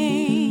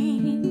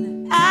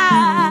that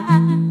I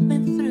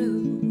went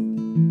through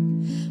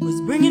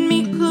was bringing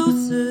me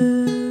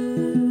closer,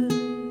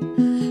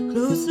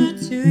 closer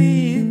to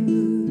you.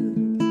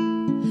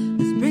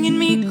 Was bringing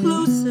me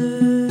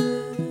closer,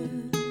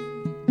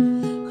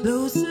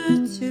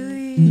 closer to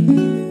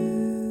you.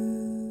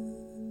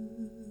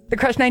 The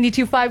Krush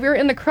 92.5. We're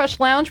in the Krush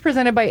Lounge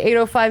presented by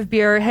 805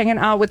 Beer, hanging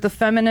out with the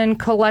Feminine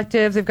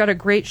Collective. They've got a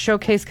great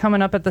showcase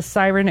coming up at the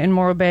Siren in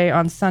Morro Bay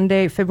on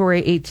Sunday,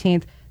 February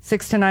 18th,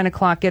 6 to 9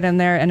 o'clock. Get in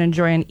there and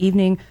enjoy an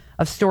evening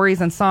of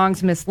stories and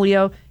songs. Miss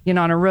Leo,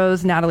 Yanana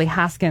Rose, Natalie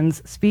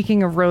Haskins.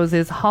 Speaking of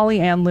roses, Holly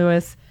Ann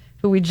Lewis,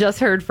 who we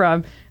just heard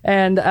from,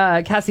 and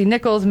Cassie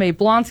Nichols, Mae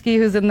Blonsky,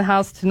 who's in the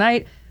house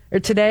tonight or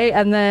today,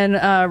 and then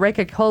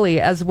Reka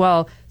Coley as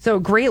well. So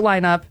great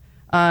lineup.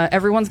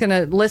 Everyone's going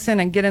to listen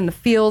and get in the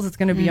feels. It's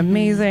going to be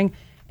amazing.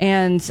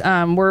 And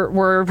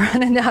we're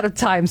running out of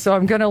time, so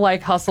I'm going to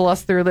hustle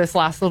us through this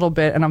last little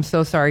bit. And I'm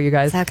so sorry, you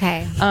guys. It's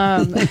okay.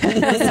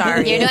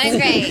 Sorry. You're doing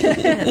great.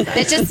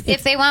 It's just,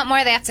 if they want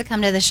more, they have to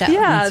come to the show.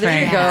 Yeah,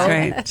 there you go. That's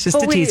right. It's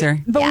just a teaser.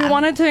 But we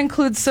wanted to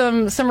include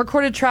some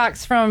recorded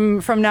tracks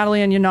from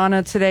Natalie and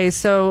Yanana today.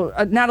 So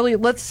Natalie,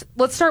 let's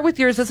start with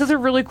yours. This is a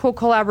really cool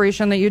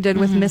collaboration that you did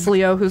with Miss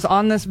Leo, who's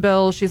on this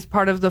bill. She's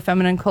part of the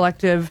Feminine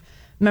Collective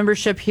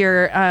membership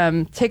here.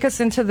 Take us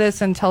into this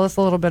and tell us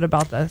a little bit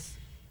about this.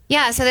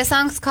 Yeah, so the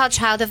song's called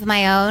Child of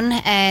My Own.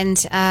 And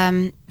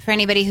for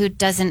anybody who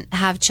doesn't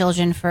have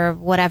children for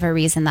whatever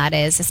reason that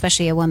is,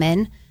 especially a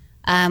woman,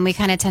 we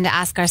kind of tend to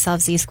ask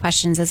ourselves these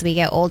questions as we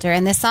get older.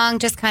 And this song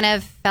just kind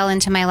of fell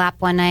into my lap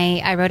one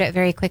night. I wrote it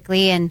very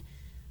quickly, and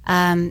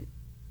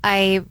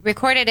I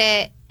recorded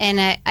it,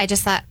 and I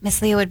just thought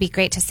Miss Leo would be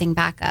great to sing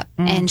backup.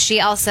 And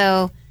she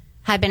also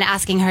had been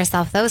asking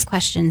herself those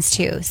questions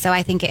too. So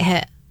I think it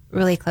hit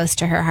really close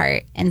to her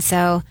heart. And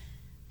so,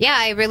 yeah,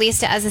 I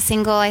released it as a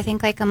single, I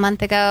think like a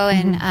month ago.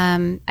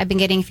 And I've been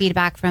getting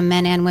feedback from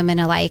men and women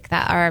alike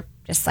that are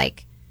just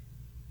like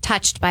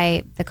touched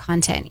by the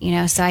content, you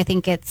know? So I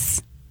think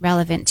it's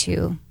relevant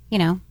to, you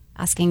know,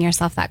 asking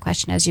yourself that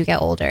question as you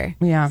get older.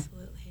 Yeah.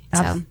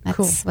 So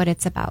that's what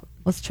it's about.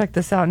 Let's check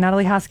this out.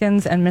 Natalie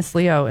Haskins and Miss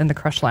Leo in the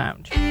Krush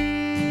Lounge.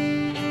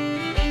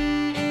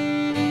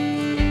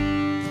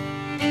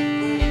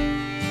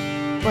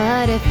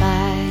 What if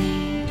I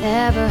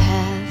never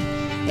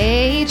have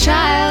a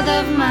child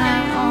of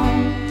my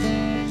own?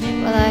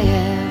 Will I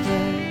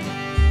ever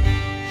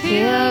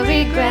feel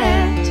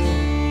regret?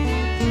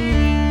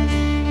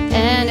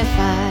 And if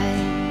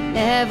I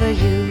never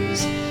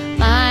use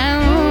my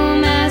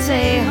womb as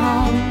a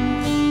home,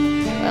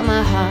 will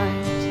my heart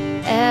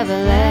ever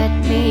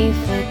let me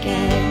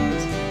forget?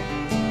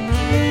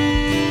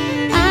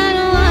 I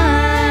don't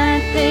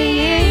want the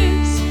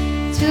years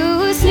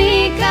to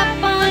sneak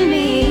up on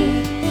me.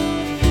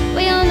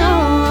 We all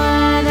know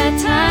that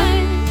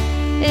time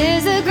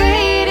is the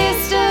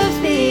greatest of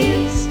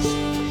thieves.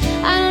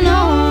 I don't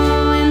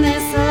know in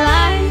this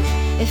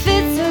life if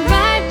it's the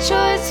right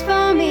choice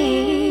for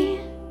me.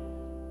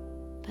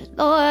 But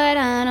Lord,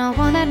 I don't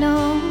wanna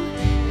know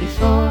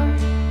before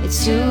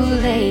it's too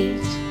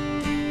late.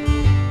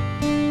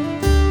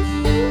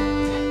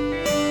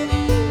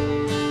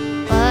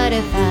 What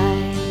if I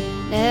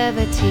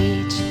never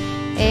teach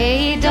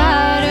a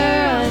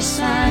daughter or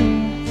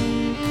son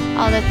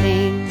all the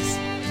things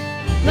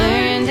I've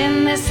learned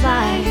in this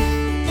life?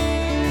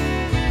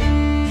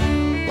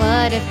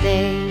 What if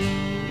they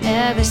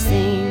never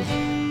sing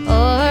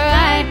or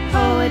write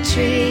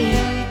poetry,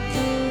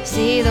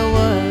 see the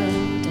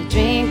world or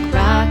drink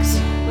rocks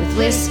with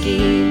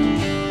whiskey?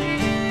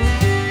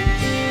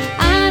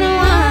 I don't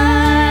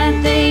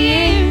want the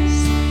years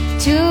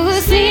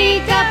to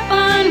sneak up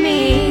on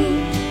me.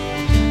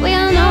 We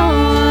all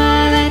know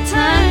that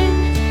time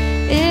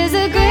is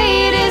the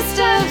greatest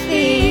of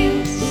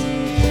thieves.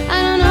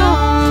 I don't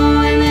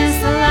know in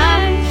this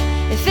life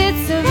if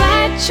it's the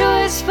right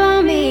choice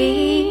for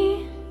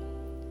me.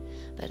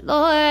 But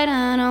Lord,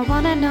 I don't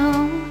wanna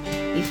know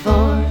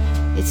before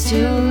it's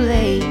too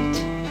late.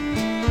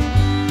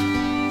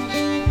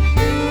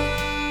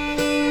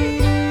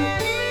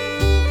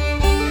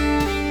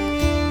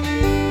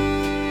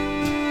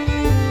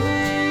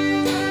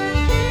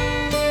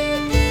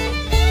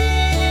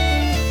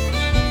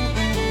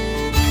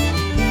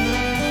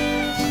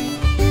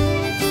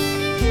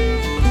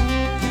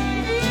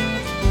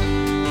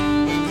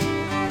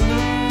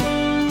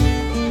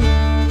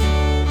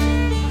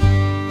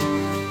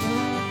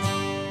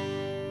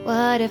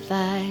 What if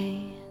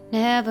I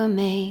never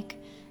make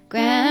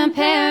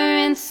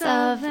grandparents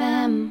of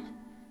them?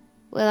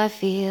 Will I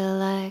feel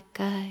like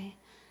I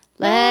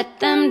let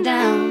them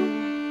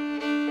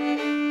down?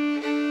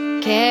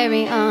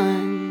 Carry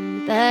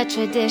on the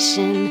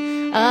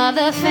tradition of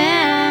the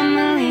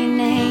family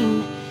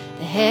name,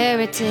 the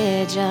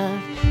heritage of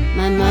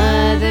my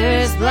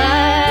mother's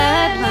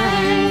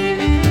bloodline.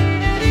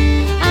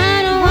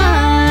 I don't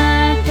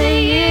want the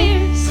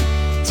years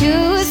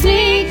to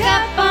sneak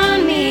up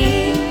on me.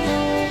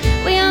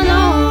 We all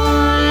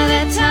know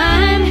that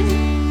time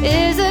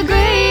is the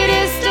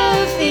greatest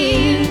of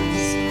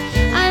thieves.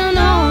 I don't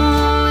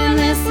know in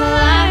this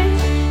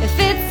life if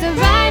it's the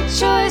right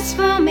choice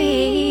for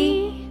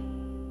me.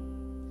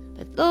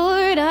 But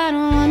Lord, I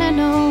don't wanna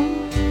know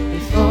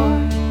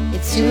before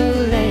it's too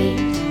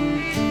late.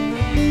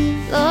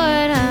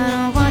 Lord, I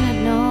don't wanna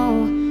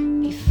know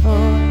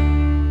before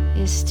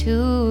it's too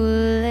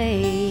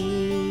late.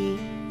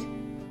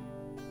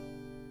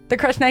 The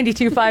Krush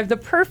 92.5, the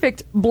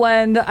perfect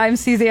blend. I'm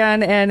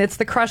Suzanne, and it's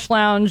the Krush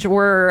Lounge.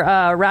 We're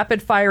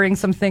rapid firing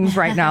some things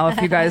right now,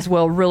 if you guys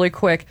will, really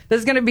quick. This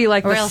is going to be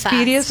like the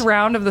speediest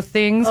round of the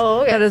things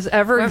that has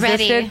ever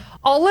existed. Ready.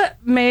 I'll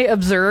let May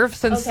observe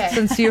since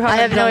you have. I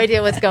have no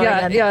idea what's going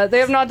on. Yeah, they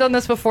have not done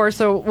this before,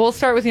 so we'll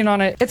start with you,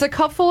 Nana. It's a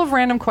cup full of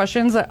random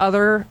questions that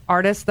other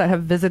artists that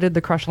have visited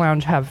the Krush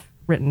Lounge have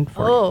written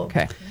for you.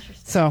 Okay.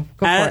 So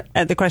go for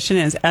it. The question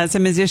is, as a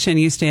musician,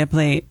 you stay up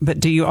late, but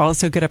do you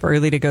also get up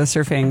early to go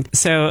surfing?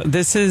 So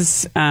this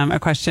is a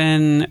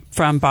question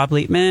from Bob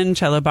Leitman,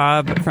 Cello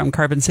Bob from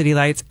Carbon City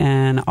Lights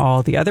and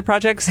all the other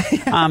projects.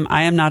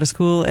 I am not as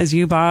cool as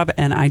you, Bob,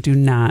 and I do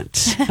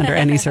not, under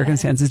any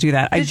circumstances, do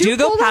that. I do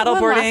go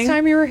paddleboarding. Last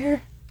time you were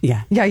here?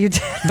 Yeah. Yeah, you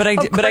did. But I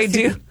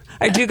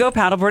do go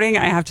paddleboarding,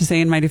 I have to say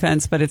in my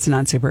defense, but it's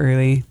not super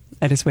early.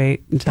 I just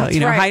wait until,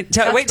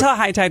 wait till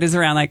high tide is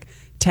around like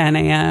 10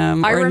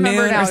 a.m. or noon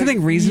or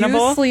something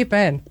reasonable. You sleep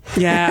in.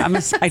 Yeah,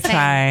 I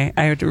try.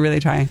 I have to really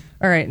try.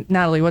 All right,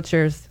 Natalie, what's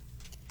yours?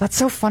 That's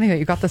so funny that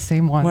you got the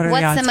same one.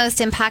 What's the most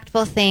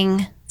impactful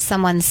thing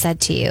someone said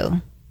to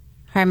you?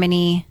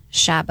 Harmony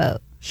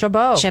Chabot.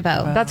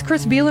 Chabot. That's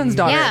Chris Beelan's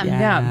daughter.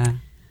 Yeah.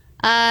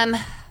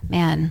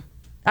 Man.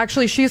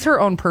 Actually, she's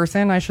her own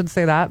person. I should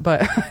say that,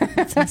 but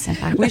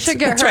we should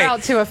get her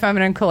out to a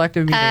feminine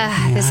collective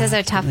meeting. This is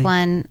a tough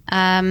one.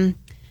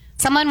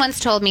 Someone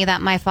once told me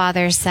that my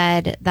father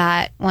said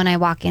that when I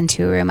walk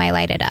into a room, I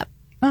light it up.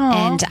 Aww.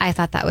 And I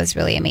thought that was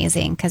really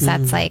amazing because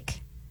that's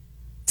like,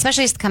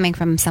 especially coming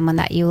from someone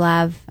that you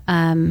love.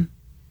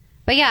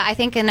 But yeah, I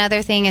think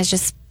another thing is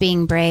just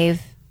being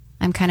brave.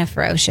 I'm kind of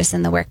ferocious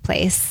in the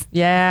workplace.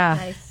 Yeah.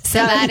 Nice. So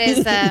that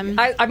is...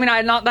 I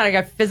mean, not that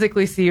I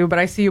physically see you, but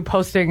I see you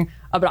posting...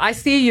 but I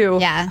see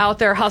you out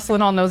there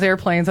hustling on those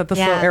airplanes at the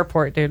slow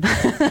airport, dude.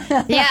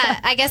 Yeah,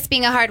 I guess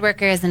being a hard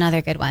worker is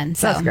another good one.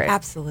 So. That's great.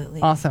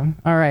 Absolutely. Awesome.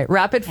 All right.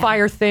 Rapid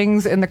fire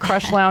things in the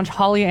Krush Lounge.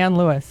 Holly Ann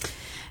Lewis.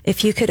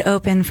 If you could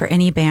open for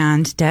any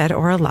band, dead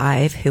or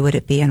alive, who would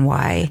it be and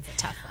why?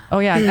 Tough. Oh,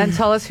 yeah. And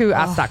tell us who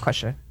asked that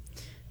question.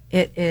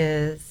 It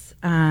is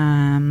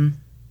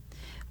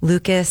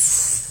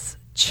Lucas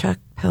Chuck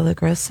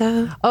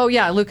Pellegroso. Oh,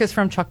 yeah. Lucas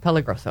from Chuck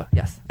Pellegroso.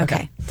 Yes.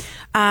 Okay.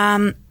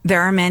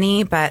 There are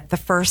many, but the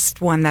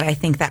first one that I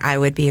think that I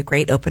would be a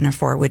great opener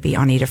for would be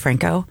Ani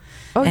DeFranco.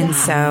 Oh, and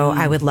so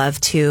I would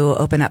love to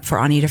open up for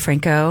Ani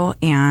DeFranco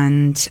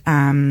and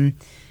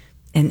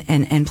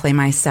play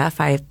my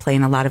stuff. I play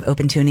in a lot of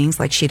open tunings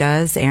like she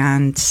does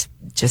and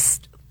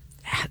just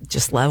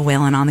love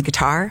wailing on the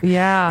guitar.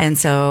 Yeah. And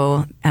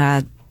so,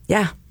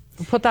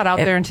 We'll put that out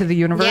there into the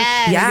universe.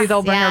 Yes. Maybe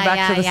they'll bring her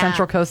back to the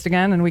Central Coast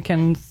again and we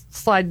can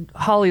slide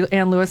Holly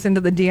Ann Lewis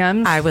into the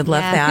DMs. I would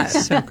love that.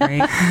 So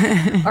great.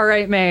 All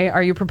right, May,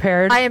 are you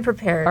prepared? I am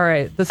prepared. All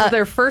right. This is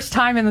their first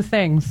time in the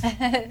things.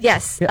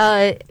 Yes.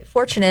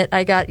 Fortunate,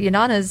 I got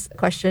Yanana's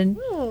question.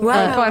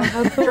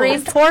 Wow.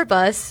 Dream tour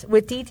bus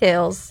with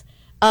details.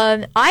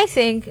 I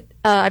think,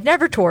 I've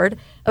never toured,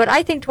 but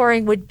I think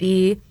touring would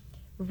be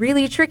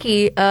really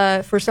tricky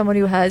for someone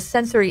who has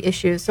sensory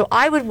issues. So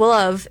I would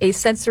love a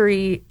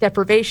sensory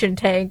deprivation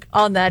tank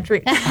on that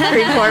dream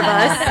tour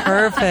bus.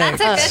 Perfect.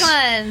 That's a good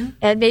one.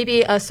 And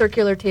maybe a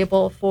circular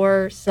table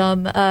for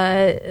some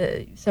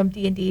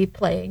D&D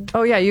playing.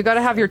 Oh, yeah. You got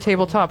to have your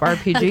tabletop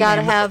RPG. You got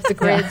to game. have the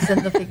grids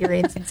and the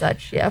figurines and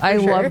such. Yeah, for I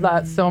sure. love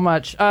that so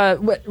much.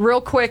 Real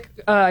quick,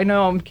 I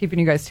know I'm keeping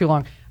you guys too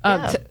long.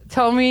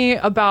 Tell me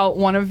about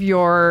one of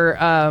your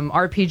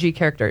RPG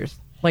characters,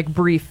 like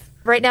brief.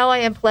 Right now I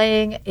am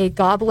playing a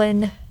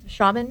goblin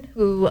shaman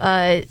who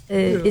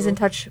is in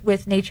touch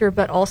with nature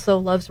but also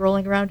loves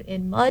rolling around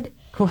in mud.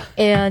 Cool.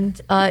 And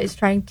is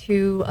trying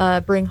to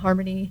bring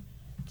harmony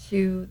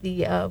to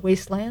the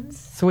wastelands.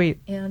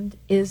 Sweet. And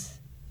is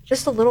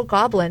just a little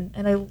goblin.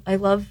 And I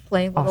love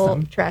playing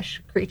little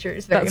trash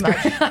creatures very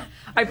much.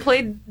 I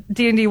played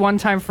D&D one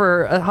time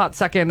for a hot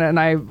second and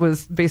I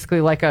was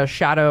basically like a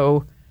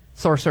shadow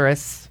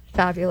sorceress.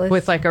 Fabulous.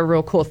 With like a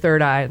real cool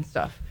third eye and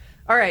stuff.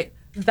 All right.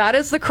 That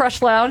is the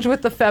Krush Lounge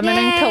with the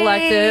Feminine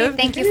Collective.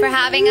 Thank you for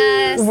having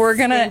us. We're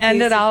going to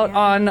end it out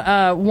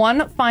on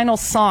one final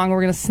song.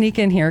 We're going to sneak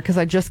in here because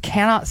I just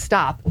cannot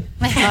stop.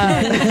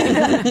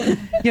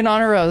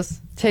 Yanana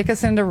Rose, take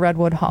us into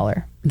Redwood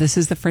Holler. This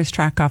is the first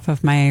track off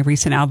of my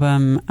recent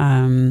album,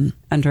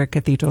 Under a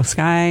Cathedral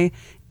Sky.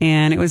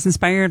 And it was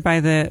inspired by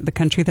the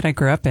country that I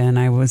grew up in.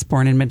 I was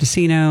born in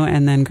Mendocino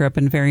and then grew up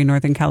in very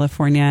northern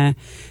California.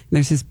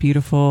 There's this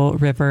beautiful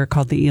river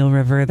called the Eel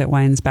River that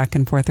winds back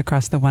and forth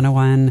across the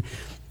 101.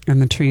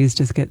 And the trees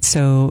just get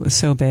so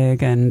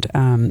big. And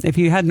if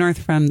you head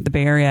north from the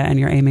Bay Area and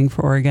you're aiming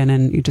for Oregon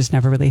and you just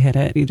never really hit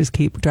it, you just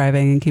keep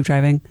driving and keep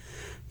driving.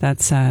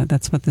 That's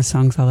what this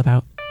song's all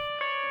about.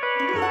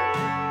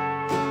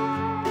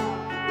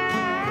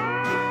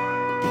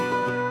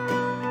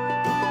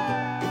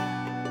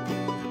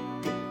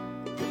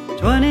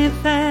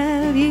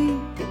 25 years,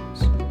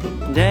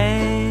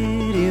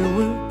 Daddy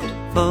worked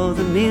for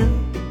the mill.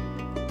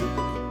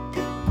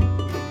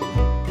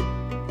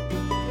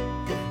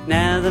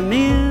 Now the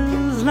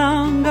mill's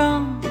long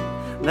gone,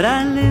 but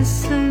I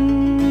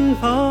listen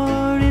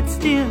for it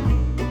still.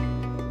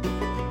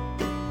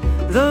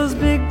 Those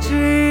big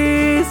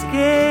trees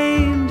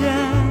came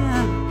down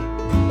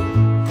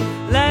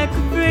like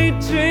a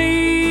freight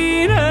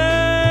train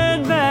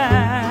heard by.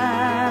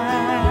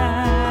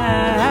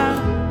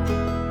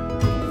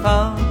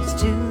 Falls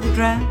to the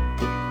ground.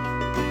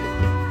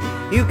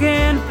 You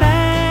can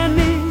find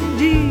me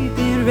deep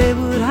in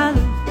Redwood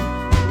Hollow,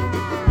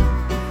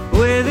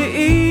 where the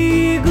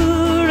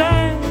eagle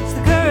rides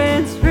the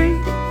currents free,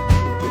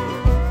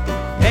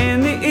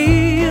 and the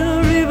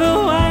Eel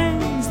River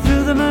winds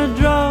through the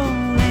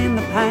madrone and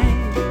the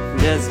pine,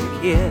 just to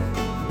kiss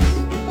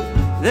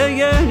the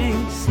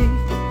yearning sea.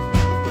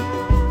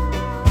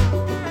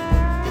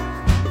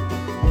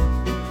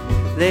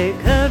 They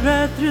cut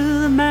right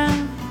through the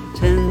mountain,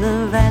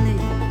 the valley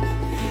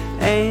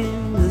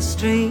and the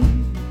streams.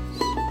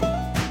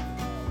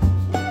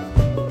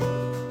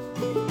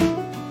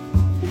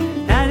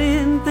 I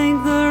didn't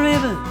think the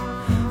river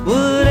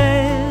would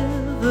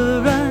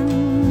ever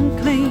run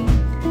clean,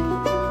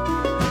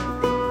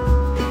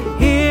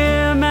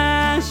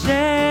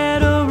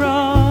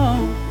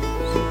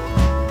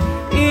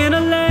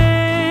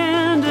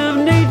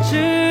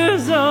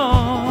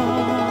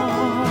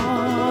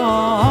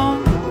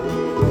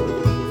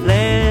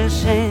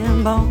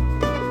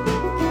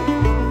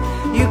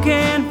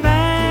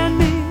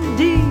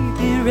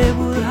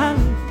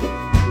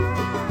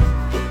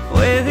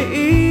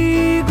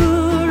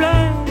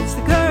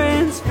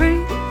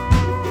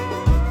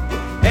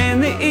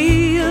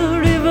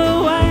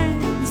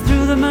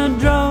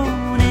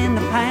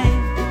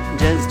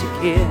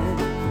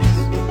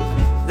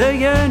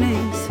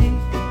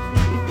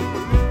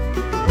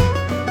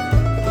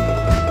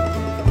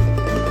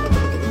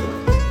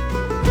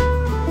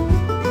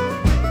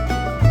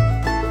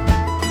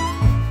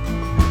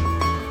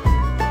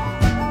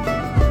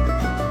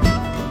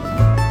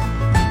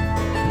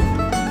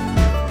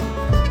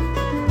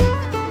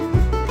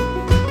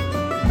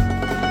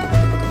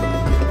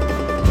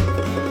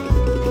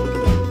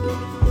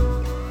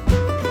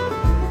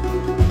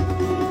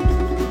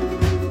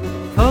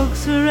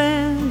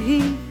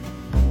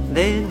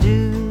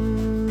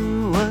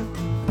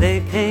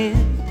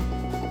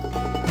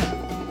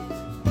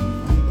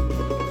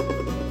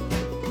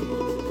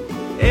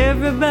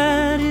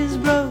 Everybody's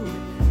broke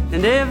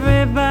and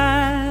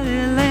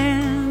everybody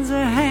lends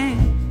a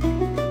hand,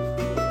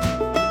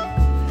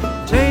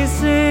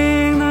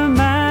 tracing the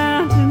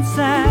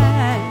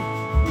mountainside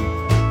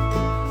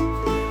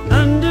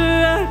under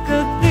a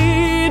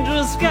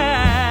cathedral sky.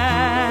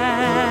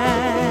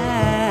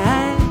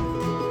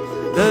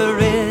 The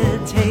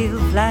red tail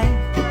flies.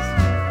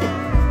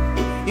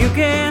 You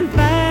can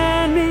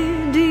find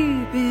me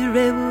deep in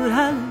Redwood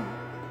Hollow,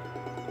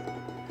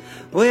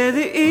 where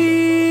the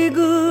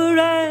eagle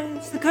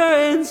rides the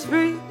currents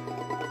free,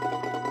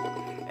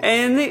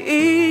 and the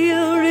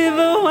Eel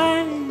River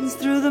winds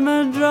through the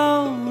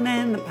madrone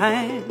and the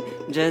pine,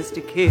 just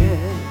to kiss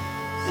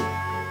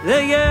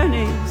the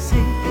yearning sea.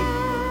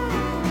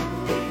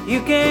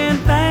 You can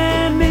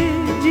find me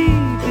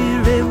deep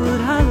in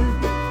Redwood Hollow,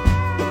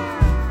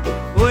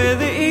 where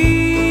the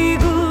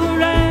eagle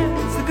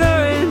rides the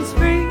currents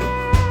free,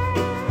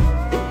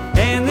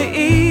 and the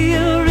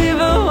Eel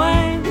River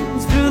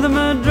winds through the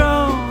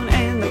madrone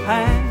and the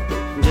pine,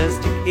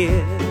 just to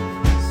kiss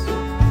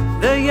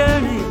the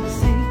yearning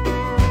sea,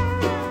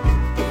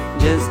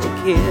 just to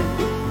kiss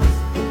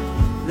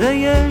the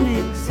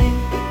yearning sea,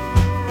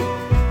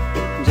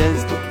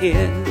 just to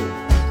kiss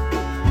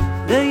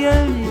the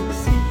yearning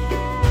sea,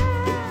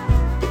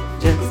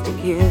 just to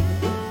kiss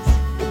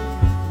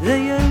the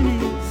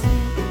yearning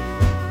sea,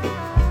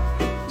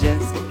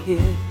 just to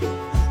kiss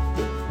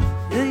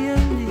the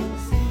yearning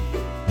sea,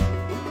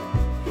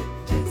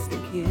 just to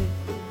kiss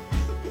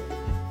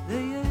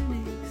the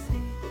yearning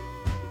sea,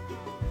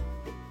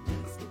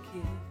 just to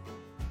kiss.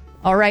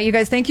 All right, you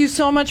guys, thank you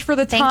so much for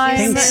the Thank you time.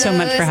 Thanks so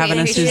much for having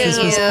us, Suze. This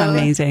was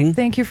amazing.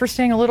 Thank you for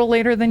staying a little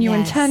later than you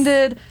Yes.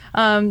 intended.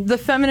 The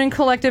Feminine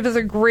Collective is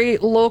a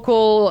great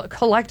local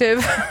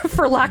collective,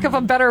 for lack of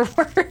a better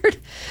word,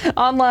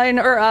 online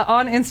or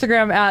on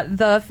Instagram at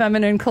The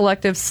Feminine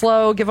Collective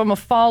Slow. Give them a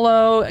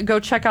follow. Go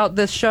check out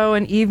this show,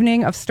 An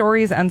Evening of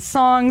Stories and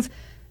Songs,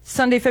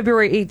 Sunday,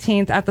 February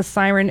 18th at the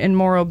Siren in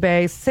Morro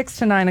Bay, 6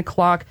 to 9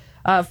 o'clock.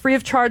 Free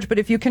of charge, but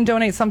if you can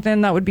donate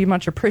something, that would be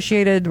much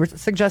appreciated. We're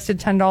suggested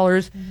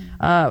 $10,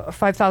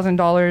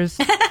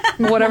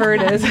 $5,000, whatever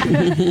it is.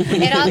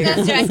 It all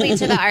goes directly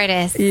to the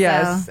artist.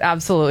 Yes, So.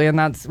 absolutely,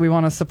 and we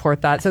want to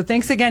support that. So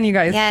thanks again, you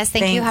guys. Yes,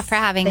 thank you Thanks. for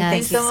having us.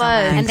 Thank you so much.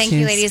 And thank you,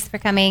 Thanks, ladies, for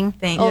coming.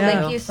 Thank Oh, you.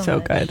 thank you so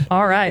much. good.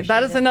 All right,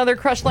 that is another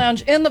Crush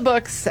Lounge in the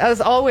books. As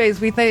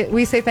always, we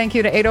say thank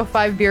you to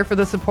 805 Beer for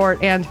the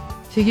support, and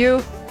to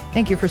you,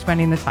 thank you for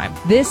spending the time.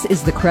 This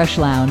is the Crush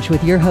Lounge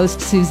with your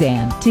host,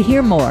 Suzanne. To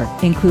hear more,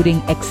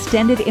 including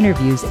extended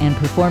interviews and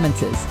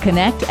performances,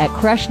 connect at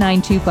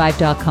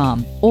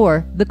crush925.com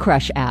or the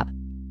Crush app.